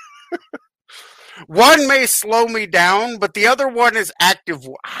thoughts? One may slow me down, but the other one is active.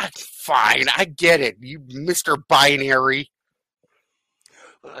 Fine, I get it, you Mr. Binary.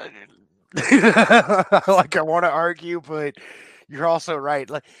 Like, I want to argue, but you're also right.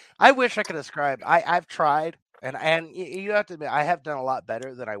 Like, I wish I could describe. I've tried, and you have to admit, I have done a lot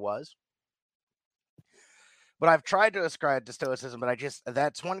better than I was. But I've tried to ascribe to stoicism, but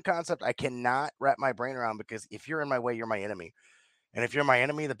that's one concept I cannot wrap my brain around, because if you're in my way, you're my enemy. And if you're my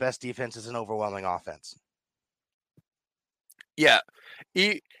enemy, the best defense is an overwhelming offense. Yeah.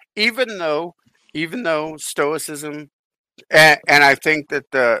 Even though stoicism, and I think that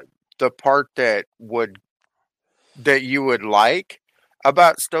the part that you would like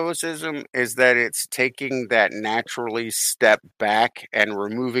about stoicism is that it's taking that naturally step back and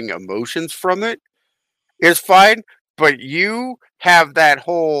removing emotions from it is fine, but you have that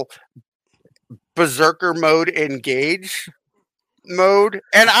whole berserker mode engage mode,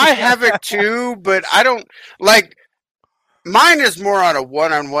 and I have it too, but I don't like. Mine is more on a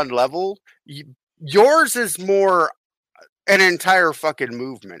one-on-one level. Yours is more an entire fucking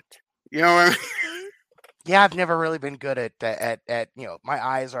movement. You know what I mean? Yeah, I've never really been good at my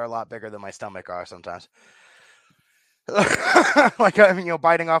eyes are a lot bigger than my stomach are sometimes. Like,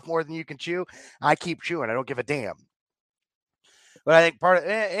 biting off more than you can chew. I keep chewing. I don't give a damn. But I think part of,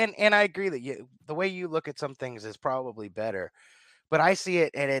 and I agree that the way you look at some things is probably better. But I see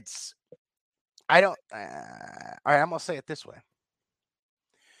it, and I don't. All right, I'm gonna say it this way.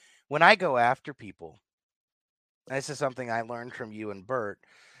 When I go after people, and this is something I learned from you and Bert,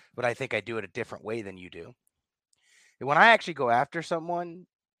 but I think I do it a different way than you do. When I actually go after someone,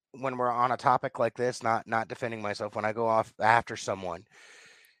 when we're on a topic like this, not defending myself, when I go off after someone,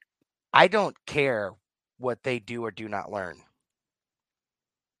 I don't care what they do or do not learn.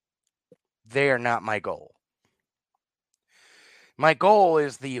 They are not my goal. My goal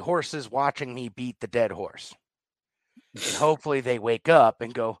is the horses watching me beat the dead horse. And hopefully they wake up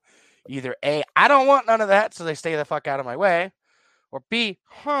and go, either A, I don't want none of that, so they stay the fuck out of my way, or B,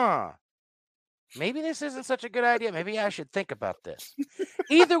 maybe this isn't such a good idea. Maybe I should think about this.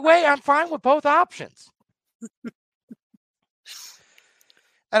 Either way, I'm fine with both options.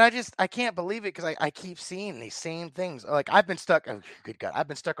 And I can't believe it, because I keep seeing these same things. Like, I've been stuck. Oh, good God. I've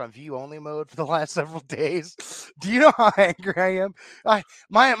been stuck on view only mode for the last several days. Do you know how angry I am?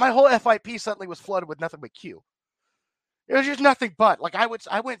 My whole FIP suddenly was flooded with nothing but Q. It was just nothing but. Like,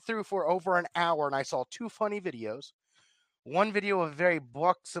 I went through for over an hour, and I saw 2 funny videos. One video of a very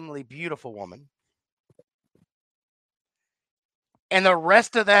buxomly beautiful woman. And the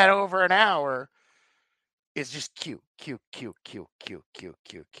rest of that over an hour is just Q.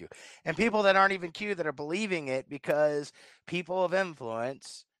 And people that aren't even Q that are believing it because people of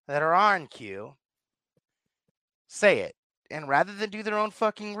influence that are on Q say it. And rather than do their own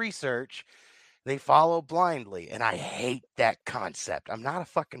fucking research, they follow blindly. And I hate that concept. I'm not a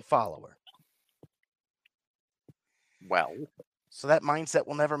fucking follower. Well, so that mindset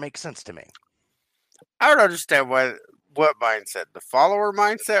will never make sense to me. I don't understand what mindset. The follower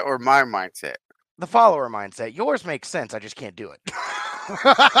mindset or my mindset? The follower mindset. Yours makes sense. I just can't do it.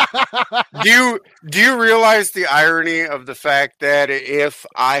 Do you realize the irony of the fact that if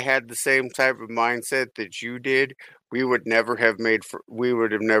I had the same type of mindset that you did, we would never have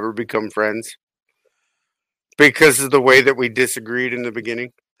never become friends because of the way that we disagreed in the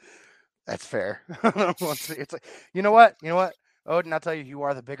beginning? That's fair. It's like, you know what, Odin, I'll tell you, you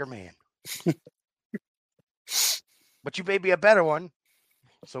are the bigger man. But you may be a better one,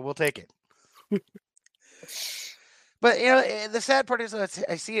 so we'll take it. But the sad part is,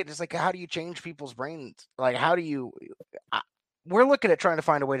 I see it just like, how do you change people's brains? Like, how do you? we're looking at trying to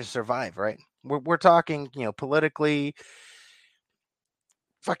find a way to survive, right? We're talking, politically,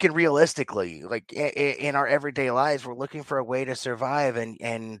 fucking realistically, like in our everyday lives, we're looking for a way to survive.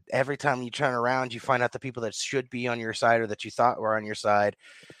 And every time you turn around, you find out the people that should be on your side or that you thought were on your side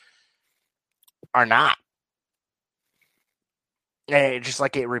are not. And it just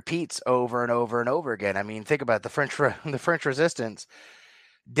like it repeats over and over and over again. I mean, think about it. The French Resistance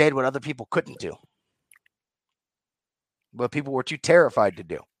did what other people couldn't do, what people were too terrified to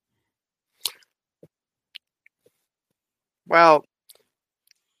do. Well,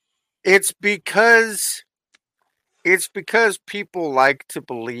 it's because people like to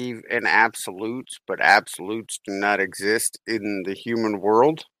believe in absolutes, but absolutes do not exist in the human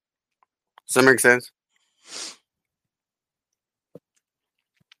world. Does that make sense?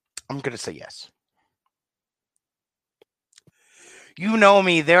 I'm going to say yes. You know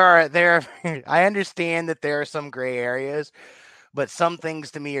me, there I understand that there are some gray areas, but some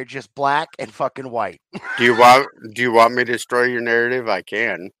things to me are just black and fucking white. Do you want me to destroy your narrative? I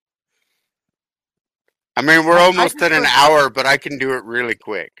can. I mean, we're almost at an hour, but I can do it really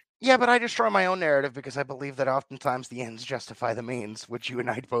quick. Yeah, but I destroy my own narrative because I believe that oftentimes the ends justify the means, which you and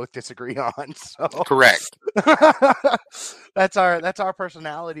I both disagree on. So correct. That's our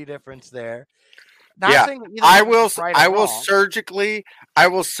personality difference there. I will surgically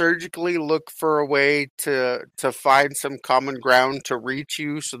look for a way to find some common ground to reach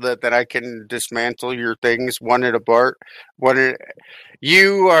you so that I can dismantle your things one at a part.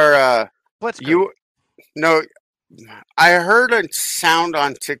 You are no, I heard a sound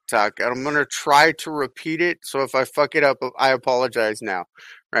on TikTok and I'm gonna try to repeat it, so if I fuck it up I apologize now.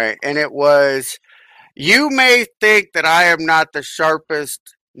 Right? And it was, you may think that I am not the sharpest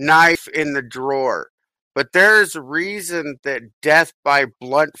knife in the drawer, but there's a reason that death by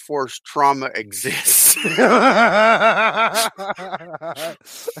blunt force trauma exists. You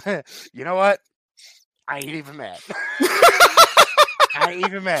know what? I ain't even mad. I ain't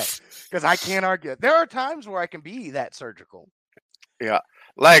even mad because I can't argue. There are times where I can be that surgical. Yeah.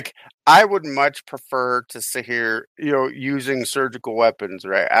 Like, I would much prefer to sit here, using surgical weapons,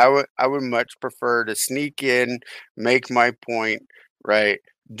 right? I would much prefer to sneak in, make my point, right?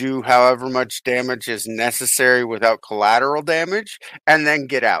 Do however much damage is necessary without collateral damage, and then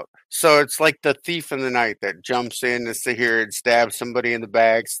get out. So it's like the thief in the night that jumps in to sit here and stab somebody in the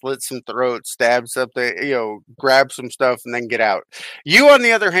back, slit some throats, stab something, grab some stuff, and then get out. You, on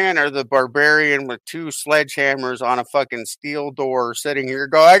the other hand, are the barbarian with 2 sledgehammers on a fucking steel door sitting here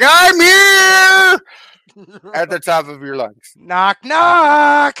going, I'm here! At the top of your lungs. Knock,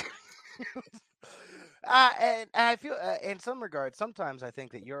 knock! And I feel, in some regards, sometimes I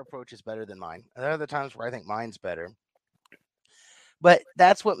think that your approach is better than mine. There are other times where I think mine's better. But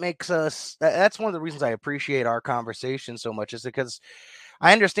that's what makes us, that's one of the reasons I appreciate our conversation so much, is because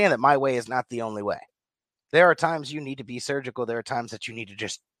I understand that my way is not the only way. There are times you need to be surgical. There are times that you need to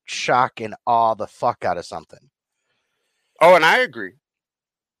just shock and awe the fuck out of something. Oh, and I agree.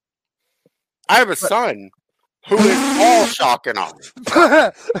 I have a son who is all shock and awe.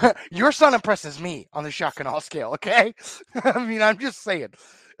 Your son impresses me on the shock and awe scale, okay? I mean, I'm just saying.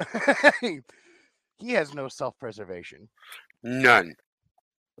 He has no self-preservation. None.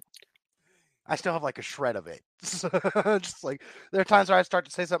 I still have like a shred of it. Just like, there are times where I start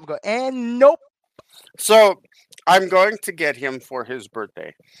to say something and go, and nope. So I'm going to get him for his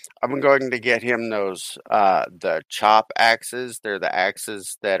birthday. I'm going to get him those the chop axes. They're the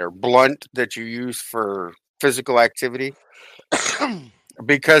axes that are blunt that you use for physical activity,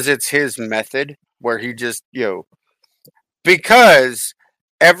 because it's his method where he just, because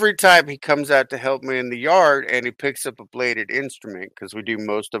every time he comes out to help me in the yard and he picks up a bladed instrument, because we do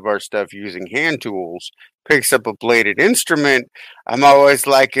most of our stuff using hand tools, picks up a bladed instrument, I'm always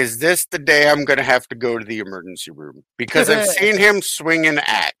like, is this the day I'm going to have to go to the emergency room? Because I've seen him swing an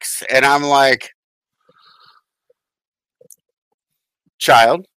axe, and I'm like,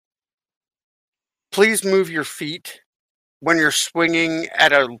 child, please move your feet when you're swinging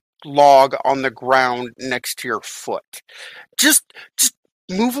at a log on the ground next to your foot. Just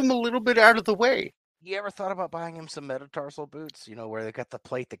move him a little bit out of the way. You ever thought about buying him some metatarsal boots? Where they got the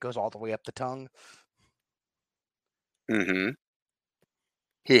plate that goes all the way up the tongue? Mm-hmm.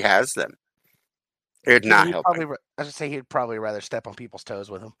 He has them. It'd not help him. I should say he'd probably rather step on people's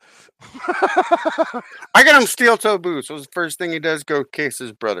toes with them. I got him steel toe boots. What was the first thing he does? Go kiss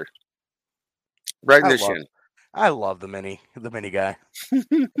his brother. Right in the shin. I love the mini guy.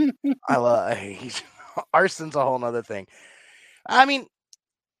 I love arson's a whole nother thing. I mean,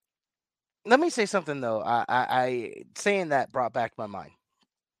 let me say something though. I saying that brought back my mind.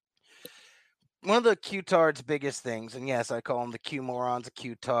 one of the Q-tards' biggest things, and yes, I call them the Q-morons, the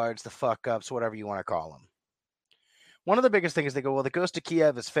Q-tards, the fuck-ups, whatever you want to call them. One of the biggest things they go, well, the ghost of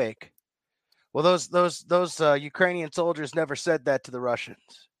Kiev is fake. Well, those Ukrainian soldiers never said that to the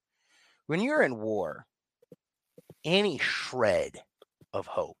Russians. When you're in war, any shred of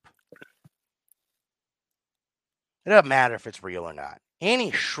hope, it doesn't matter if it's real or not,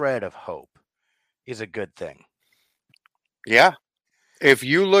 any shred of hope is a good thing. Yeah. If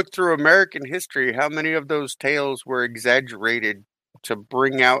you look through American history, how many of those tales were exaggerated to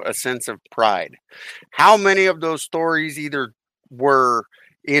bring out a sense of pride? How many of those stories either were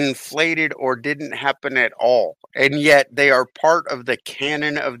inflated or didn't happen at all, and yet they are part of the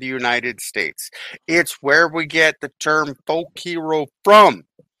canon of the United States? It's where we get the term folk hero from.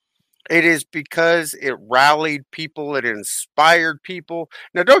 It is because it rallied people, it inspired people.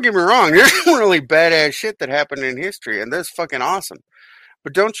 Now, don't get me wrong, there's some really badass shit that happened in history, and that's fucking awesome.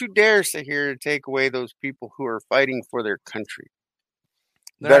 But don't you dare sit here and take away those people who are fighting for their country.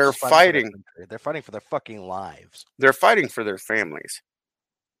 They're fighting. They're fighting for their fucking lives. They're fighting for their families.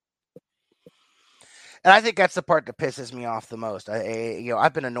 And I think that's the part that pisses me off the most.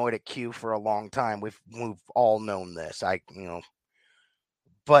 I've been annoyed at Q for a long time. We've all known this.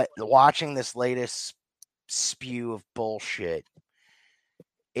 But watching this latest spew of bullshit,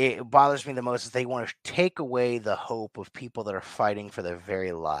 it bothers me the most is they want to take away the hope of people that are fighting for their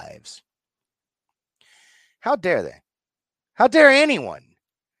very lives. How dare they? How dare anyone?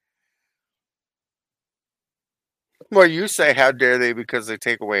 Well, you say how dare they because they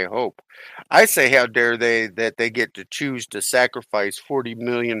take away hope. I say how dare they that they get to choose to sacrifice 40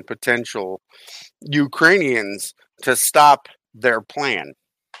 million potential Ukrainians to stop their plan.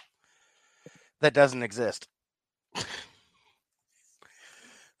 That doesn't exist.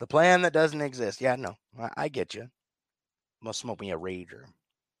 The plan that doesn't exist. Yeah, no, I get you. Must smoke me a rager.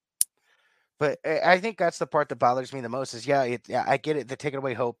 But I think that's the part that bothers me the most is, I get it. They're taking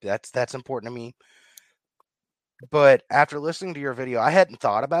away hope. That's important to me. But after listening to your video, I hadn't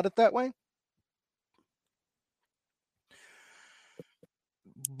thought about it that way.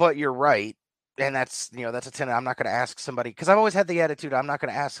 But you're right. And that's a tenet. I'm not going to ask somebody, because I've always had the attitude, I'm not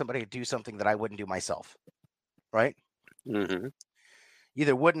going to ask somebody to do something that I wouldn't do myself. Right? Mm-hmm.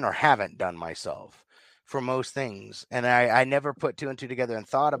 Either wouldn't or haven't done myself for most things. And I never put two and two together and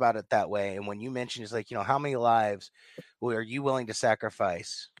thought about it that way. And when you mentioned, it's like, how many lives are you willing to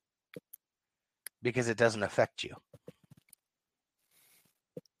sacrifice because it doesn't affect you?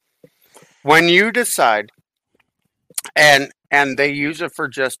 When you decide, and they use it for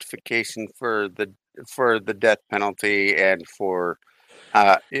justification for the death penalty and for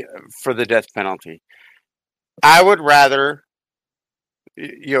the death penalty, I would rather,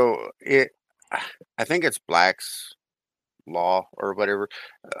 I think it's Black's Law or whatever.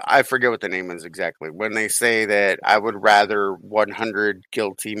 I forget what the name is exactly. When they say that I would rather 100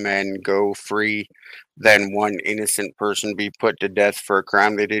 guilty men go free than one innocent person be put to death for a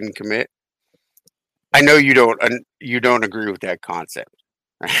crime they didn't commit. I know you don't agree with that concept.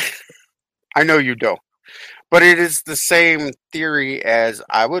 I know you don't. But it is the same theory as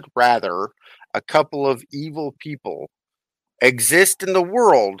I would rather a couple of evil people exist in the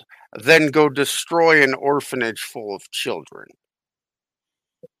world than go destroy an orphanage full of children.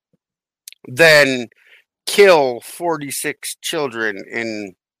 Then kill 46 children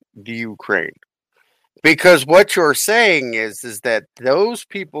in the Ukraine. Because what you're saying is that those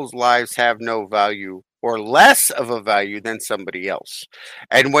people's lives have no value or less of a value than somebody else.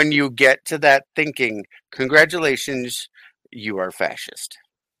 And when you get to that thinking, congratulations, you are fascist.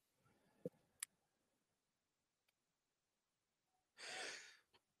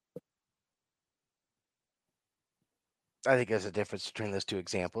 I think there's a difference between those two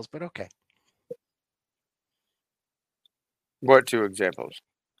examples, but okay. What two examples?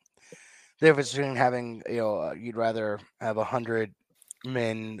 The difference between having, you'd rather have 100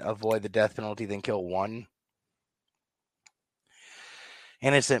 men avoid the death penalty than kill one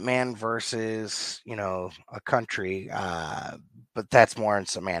innocent man versus, a country. But that's more in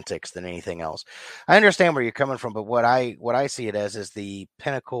semantics than anything else. I understand where you're coming from, but what I see it as is the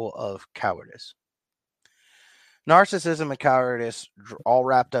pinnacle of cowardice. Narcissism and cowardice all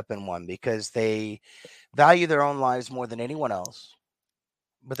wrapped up in one, because they value their own lives more than anyone else,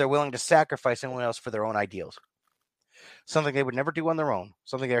 but they're willing to sacrifice anyone else for their own ideals. Something they would never do on their own.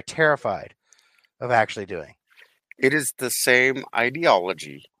 Something they're terrified of actually doing. It is the same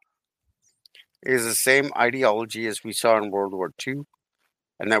ideology. It is the same ideology as we saw in World War II,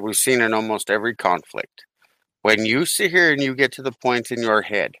 and that we've seen in almost every conflict. When you sit here and you get to the point in your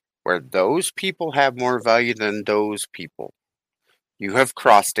head where those people have more value than those people, you have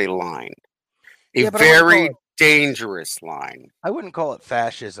crossed a line. A very dangerous line. I wouldn't call it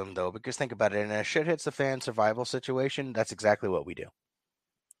fascism, though, because think about it. In a shit hits the fan survival situation, that's exactly what we do.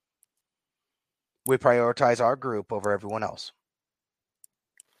 We prioritize our group over everyone else.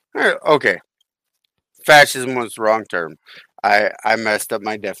 Okay. Fascism was the wrong term. I messed up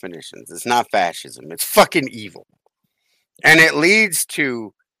my definitions. It's not fascism. It's fucking evil. And it leads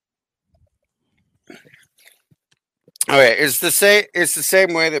to... Okay, it's the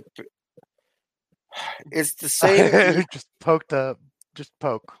same way that... It's the same... Just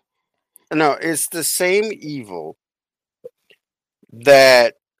poke. No, it's the same evil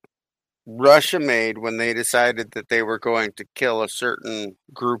that Russia made when they decided that they were going to kill a certain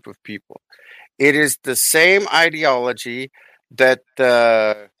group of people. It is the same ideology that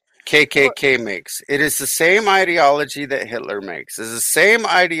the KKK makes. It is the same ideology that Hitler makes. It's the same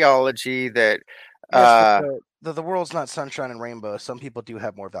ideology that... Yes, the world's not sunshine and rainbows. Some people do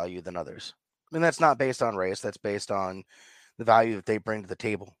have more value than others. I mean, that's not based on race. That's based on the value that they bring to the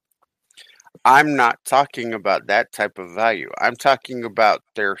table. I'm not talking about that type of value. I'm talking about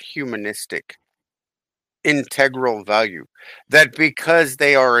their humanistic, integral value. That because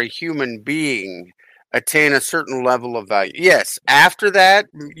they are a human being, attain a certain level of value. Yes, after that,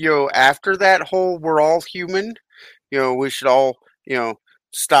 after that whole we're all human, we should all,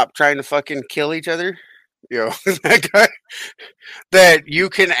 stop trying to fucking kill each other. That you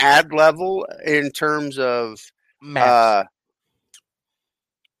can add level in terms of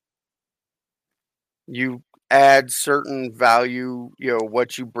you add certain value,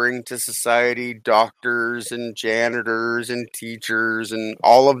 what you bring to society. Doctors and janitors and teachers and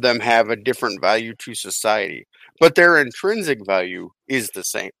all of them have a different value to society, but their intrinsic value is the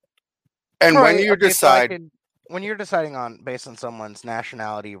same. And when you decide, when you're deciding on based on someone's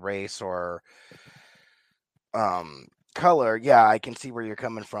nationality, race, or color, yeah, I can see where you're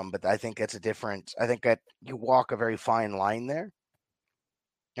coming from, but I think that's a different. I think that you walk a very fine line there.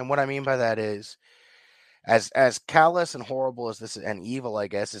 And what I mean by that is, as callous and horrible as this and evil, I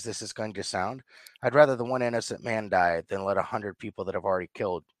guess, as this is going to sound, I'd rather the one innocent man die than let 100 people that have already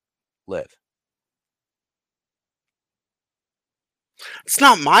killed live. It's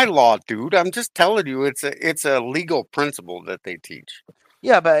not my law, dude. I'm just telling you, it's a legal principle that they teach.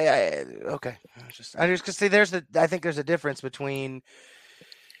 Yeah, but okay. I just can see I think there's a difference between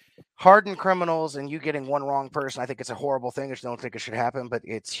hardened criminals and you getting one wrong person. I think it's a horrible thing. I just don't think it should happen, but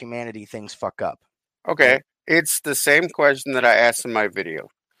it's humanity. Things fuck up. Okay. Right? It's the same question that I asked in my video.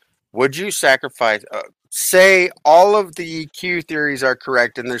 Would you sacrifice, say all of the EQ theories are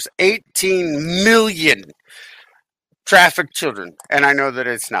correct and there's 18 million trafficked children, and I know that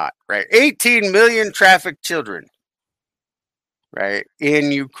it's not, right? 18 million trafficked children, right,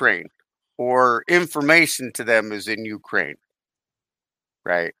 in Ukraine, or information to them is in Ukraine,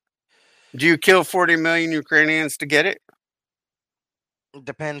 right? Do you kill 40 million Ukrainians to get it? It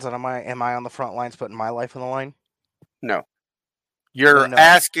depends on am I on the front lines putting my life on the line? No. You're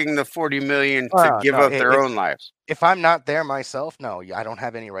asking the 40 million to give up their own lives. If I'm not there myself, no, I don't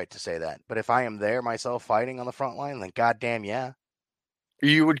have any right to say that. But if I am there myself fighting on the front line, then goddamn yeah.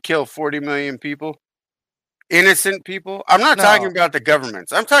 You would kill 40 million people? Innocent people? I'm not talking about the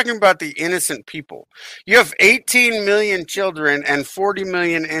governments. I'm talking about the innocent people. You have 18 million children and 40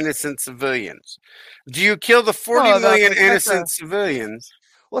 million innocent civilians. Do you kill the 40 million innocent civilians?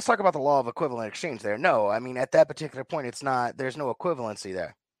 Let's talk about the law of equivalent exchange there. No, I mean, at that particular point, it's not, there's no equivalency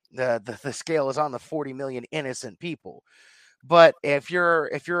there. The scale is on the 40 million innocent people. But if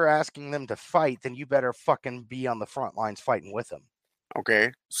you're asking them to fight, then you better fucking be on the front lines fighting with them.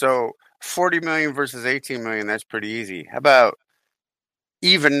 Okay, so 40 million versus 18 million, that's pretty easy. How about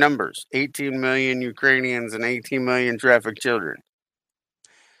even numbers? 18 million Ukrainians and 18 million trafficked children.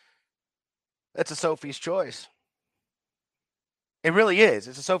 That's a Sophie's choice. It really is.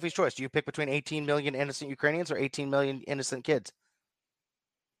 It's a Sophie's choice. Do you pick between 18 million innocent Ukrainians or 18 million innocent kids?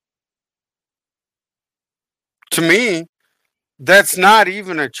 To me, that's not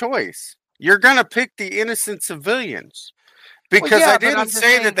even a choice. You're going to pick the innocent civilians. Because I didn't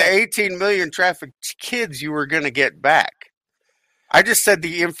say that the 18 million trafficked kids you were going to get back. I just said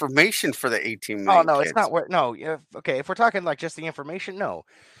the information for the 18 million kids. It's not where... No, okay, if we're talking like just the information, no.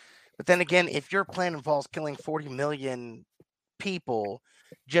 But then again, if your plan involves killing 40 million people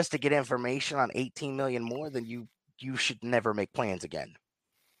just to get information on 18 million more, then you should never make plans again.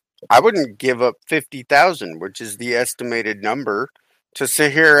 I wouldn't give up 50,000, which is the estimated number, to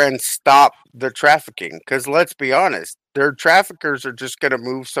sit here and stop the trafficking. Because let's be honest, their traffickers are just going to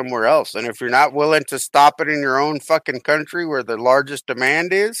move somewhere else. And if you're not willing to stop it in your own fucking country where the largest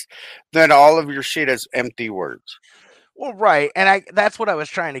demand is, then all of your shit is empty words. Well, right, and that's what I was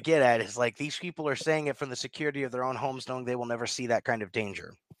trying to get at, is like these people are saying it from the security of their own homes, knowing they will never see that kind of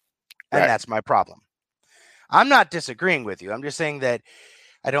danger. And that's my problem. I'm not disagreeing with you. I'm just saying that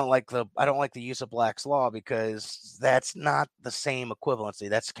I don't like the use of Black's Law, because that's not the same equivalency.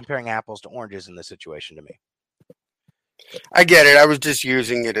 That's comparing apples to oranges in this situation to me. I get it. I was just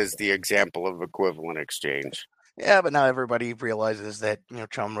using it as the example of equivalent exchange. Yeah, but now everybody realizes that,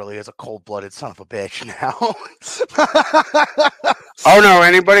 Chum really is a cold-blooded son of a bitch now. Oh no,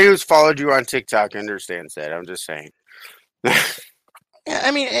 anybody who's followed you on TikTok understands that. I'm just saying.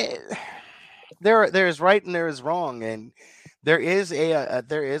 I mean, there is right and there is wrong, and there is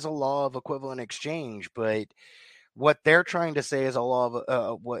a law of equivalent exchange, but what they're trying to say is a law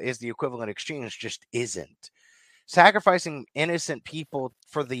of what is the equivalent exchange just isn't. Sacrificing innocent people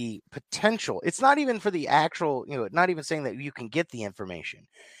for the potential. It's not even for the actual, not even saying that you can get the information.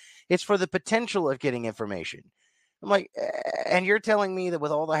 It's for the potential of getting information. I'm like, and you're telling me that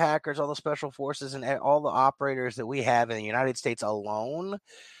with all the hackers, all the special forces, and all the operators that we have in the United States alone,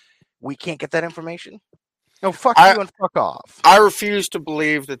 we can't get that information? No, fuck you and fuck off. I refuse to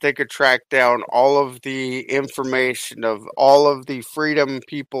believe that they could track down all of the information of all of the freedom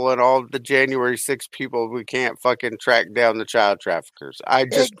people and all of the January 6 people. We can't fucking track down the child traffickers. I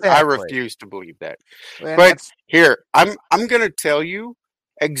refuse to believe that. And but here, I'm going to tell you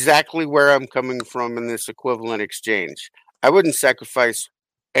exactly where I'm coming from in this equivalent exchange. I wouldn't sacrifice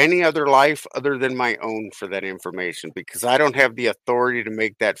any other life other than my own for that information, because I don't have the authority to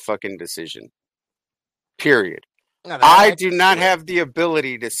make that fucking decision. Period. I do not have the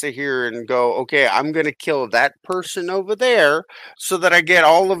ability to sit here and go, okay, I'm going to kill that person over there so that I get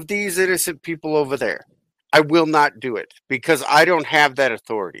all of these innocent people over there. I will not do it, because I don't have that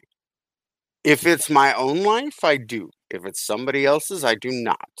authority. If it's my own life, I do. If it's somebody else's, I do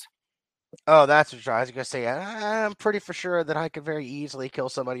not. Oh, that's what I was going to say. I'm pretty for sure that I could very easily kill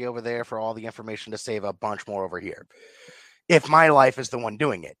somebody over there for all the information to save a bunch more over here, if my life is the one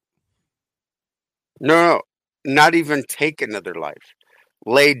doing it. No, not even take another life.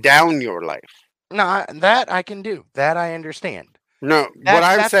 Lay down your life. No, that I can do. That I understand. No, what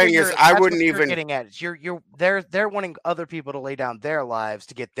I'm saying is I wouldn't even. Getting at is they're wanting other people to lay down their lives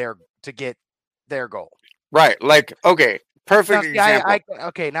to get their goal. Right. Like, okay, perfect example.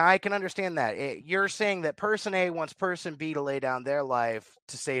 Okay, now I can understand that. You're saying that person A wants person B to lay down their life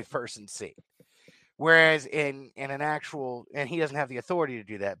to save person C. Whereas in an actual, and he doesn't have the authority to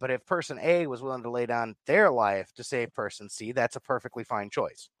do that, but if person A was willing to lay down their life to save person C, that's a perfectly fine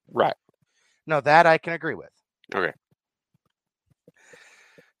choice. Right. No, that I can agree with. Okay.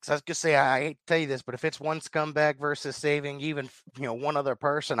 Because I was going to say, I hate to tell you this, but if it's one scumbag versus saving even, one other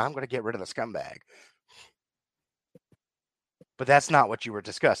person, I'm going to get rid of the scumbag. But that's not what you were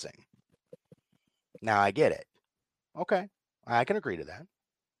discussing. Now I get it. Okay. I can agree to that.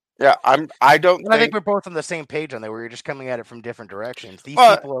 Yeah, I think we're both on the same page on that, where you're just coming at it from different directions. These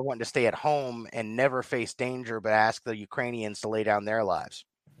people are wanting to stay at home and never face danger, but ask the Ukrainians to lay down their lives.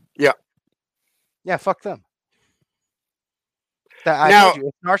 Yeah. Yeah, fuck them. Told you,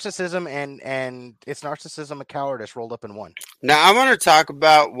 it's narcissism and it's narcissism and cowardice rolled up in one. Now I want to talk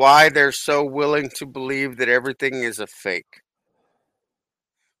about why they're so willing to believe that everything is a fake.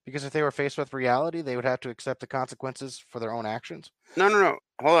 Because if they were faced with reality, they would have to accept the consequences for their own actions. No.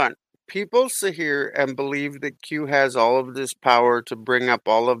 Hold on. People sit here and believe that Q has all of this power to bring up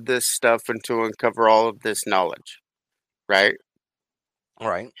all of this stuff and to uncover all of this knowledge. Right?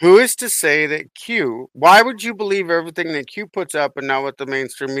 Right. Who is to say that Q, why would you believe everything that Q puts up and not what the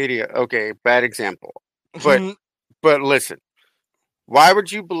mainstream media? Okay, bad example. But listen, why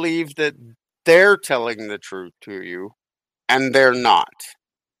would you believe that they're telling the truth to you and they're not?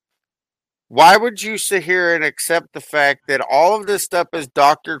 Why would you sit here and accept the fact that all of this stuff is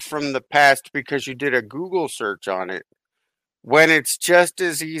doctored from the past because you did a Google search on it, when it's just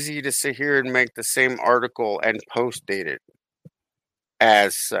as easy to sit here and make the same article and post date it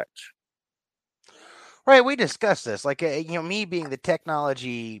as such? Right, we discussed this. Like, me being the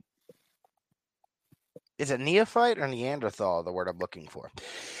technology, is it neophyte or Neanderthal, the word I'm looking for?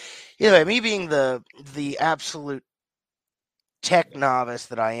 Either way, me being the absolute tech novice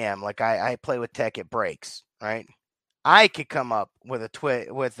that I am, like I play with tech, it breaks, right? I could come up with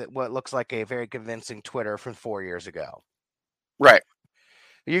with what looks like a very convincing Twitter from 4 years ago. Right.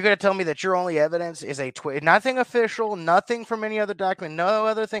 You're going to tell me that your only evidence is a tweet, nothing official, nothing from any other document, no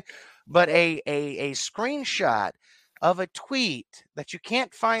other thing, but a screenshot of a tweet that you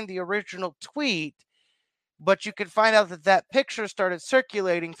can't find the original tweet, but you can find out that picture started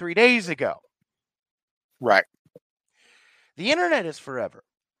circulating 3 days ago. Right. The internet is forever.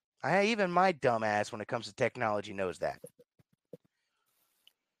 Even my dumb ass, when it comes to technology, knows that.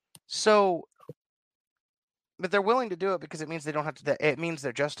 So, but they're willing to do it because it means they don't have to. It means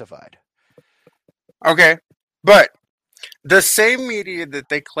they're justified. Okay, but the same media that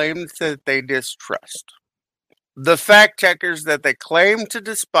they claim that they distrust, the fact checkers that they claim to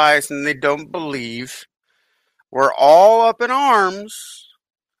despise and they don't believe, were all up in arms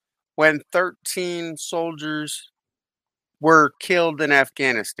when 13 soldiers were killed in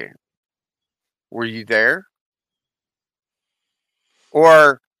Afghanistan. Were you there?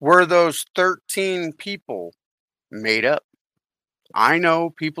 Or were those 13 people made up? I know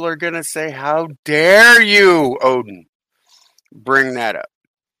people are going to say, how dare you, Odin, bring that up.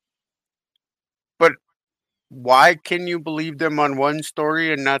 But why can you believe them on one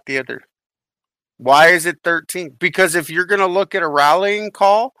story and not the other? Why is it 13? Because if you're going to look at a rallying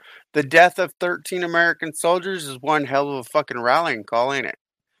call, the death of 13 American soldiers is one hell of a fucking rallying call, ain't it?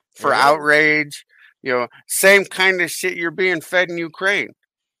 For outrage, same kind of shit you're being fed in Ukraine.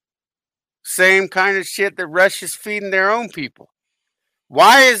 Same kind of shit that Russia's feeding their own people.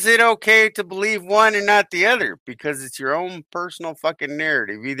 Why is it okay to believe one and not the other? Because it's your own personal fucking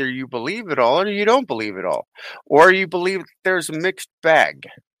narrative. Either you believe it all or you don't believe it all. Or you believe there's a mixed bag.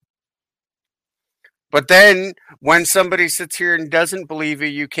 But then when somebody sits here and doesn't believe it,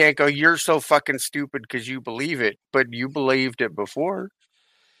 you can't go, you're so fucking stupid because you believe it. But you believed it before.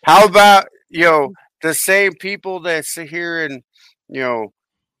 How about, the same people that sit here and,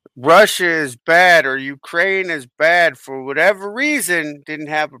 Russia is bad or Ukraine is bad for whatever reason, didn't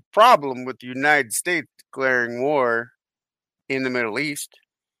have a problem with the United States declaring war in the Middle East.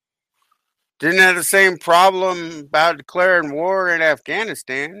 Didn't have the same problem about declaring war in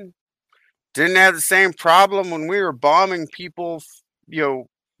Afghanistan. Didn't have the same problem when we were bombing people, when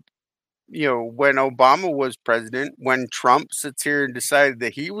Obama was president, when Trump sits here and decided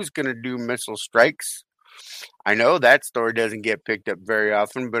that he was going to do missile strikes. I know that story doesn't get picked up very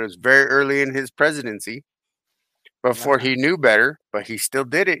often, but it was very early in his presidency before he knew better, but he still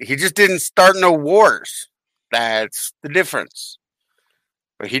did it. He just didn't start no wars. That's the difference.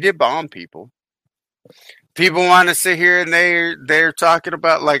 But he did bomb people. People want to sit here and they're talking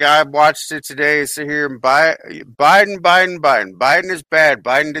about, like I watched it today, sit here and Biden. Biden is bad.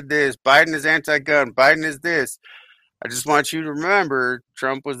 Biden did this. Biden is anti-gun. Biden is this. I just want you to remember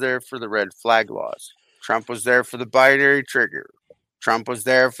Trump was there for the red flag laws. Trump was there for the binary trigger. Trump was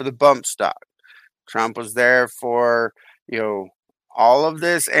there for the bump stock. Trump was there for, all of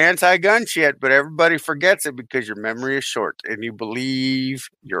this anti-gun shit, but everybody forgets it because your memory is short and you believe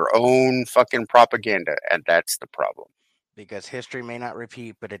your own fucking propaganda, and that's the problem. Because history may not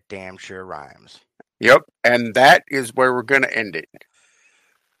repeat, but it damn sure rhymes. Yep, and that is where we're going to end it.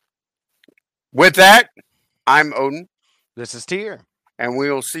 With that, I'm Odin. This is Tyr. And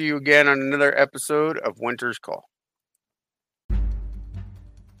we will see you again on another episode of Winter's Call.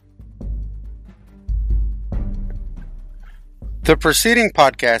 The preceding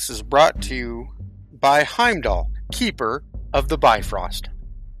podcast is brought to you by Heimdall, Keeper of the Bifrost.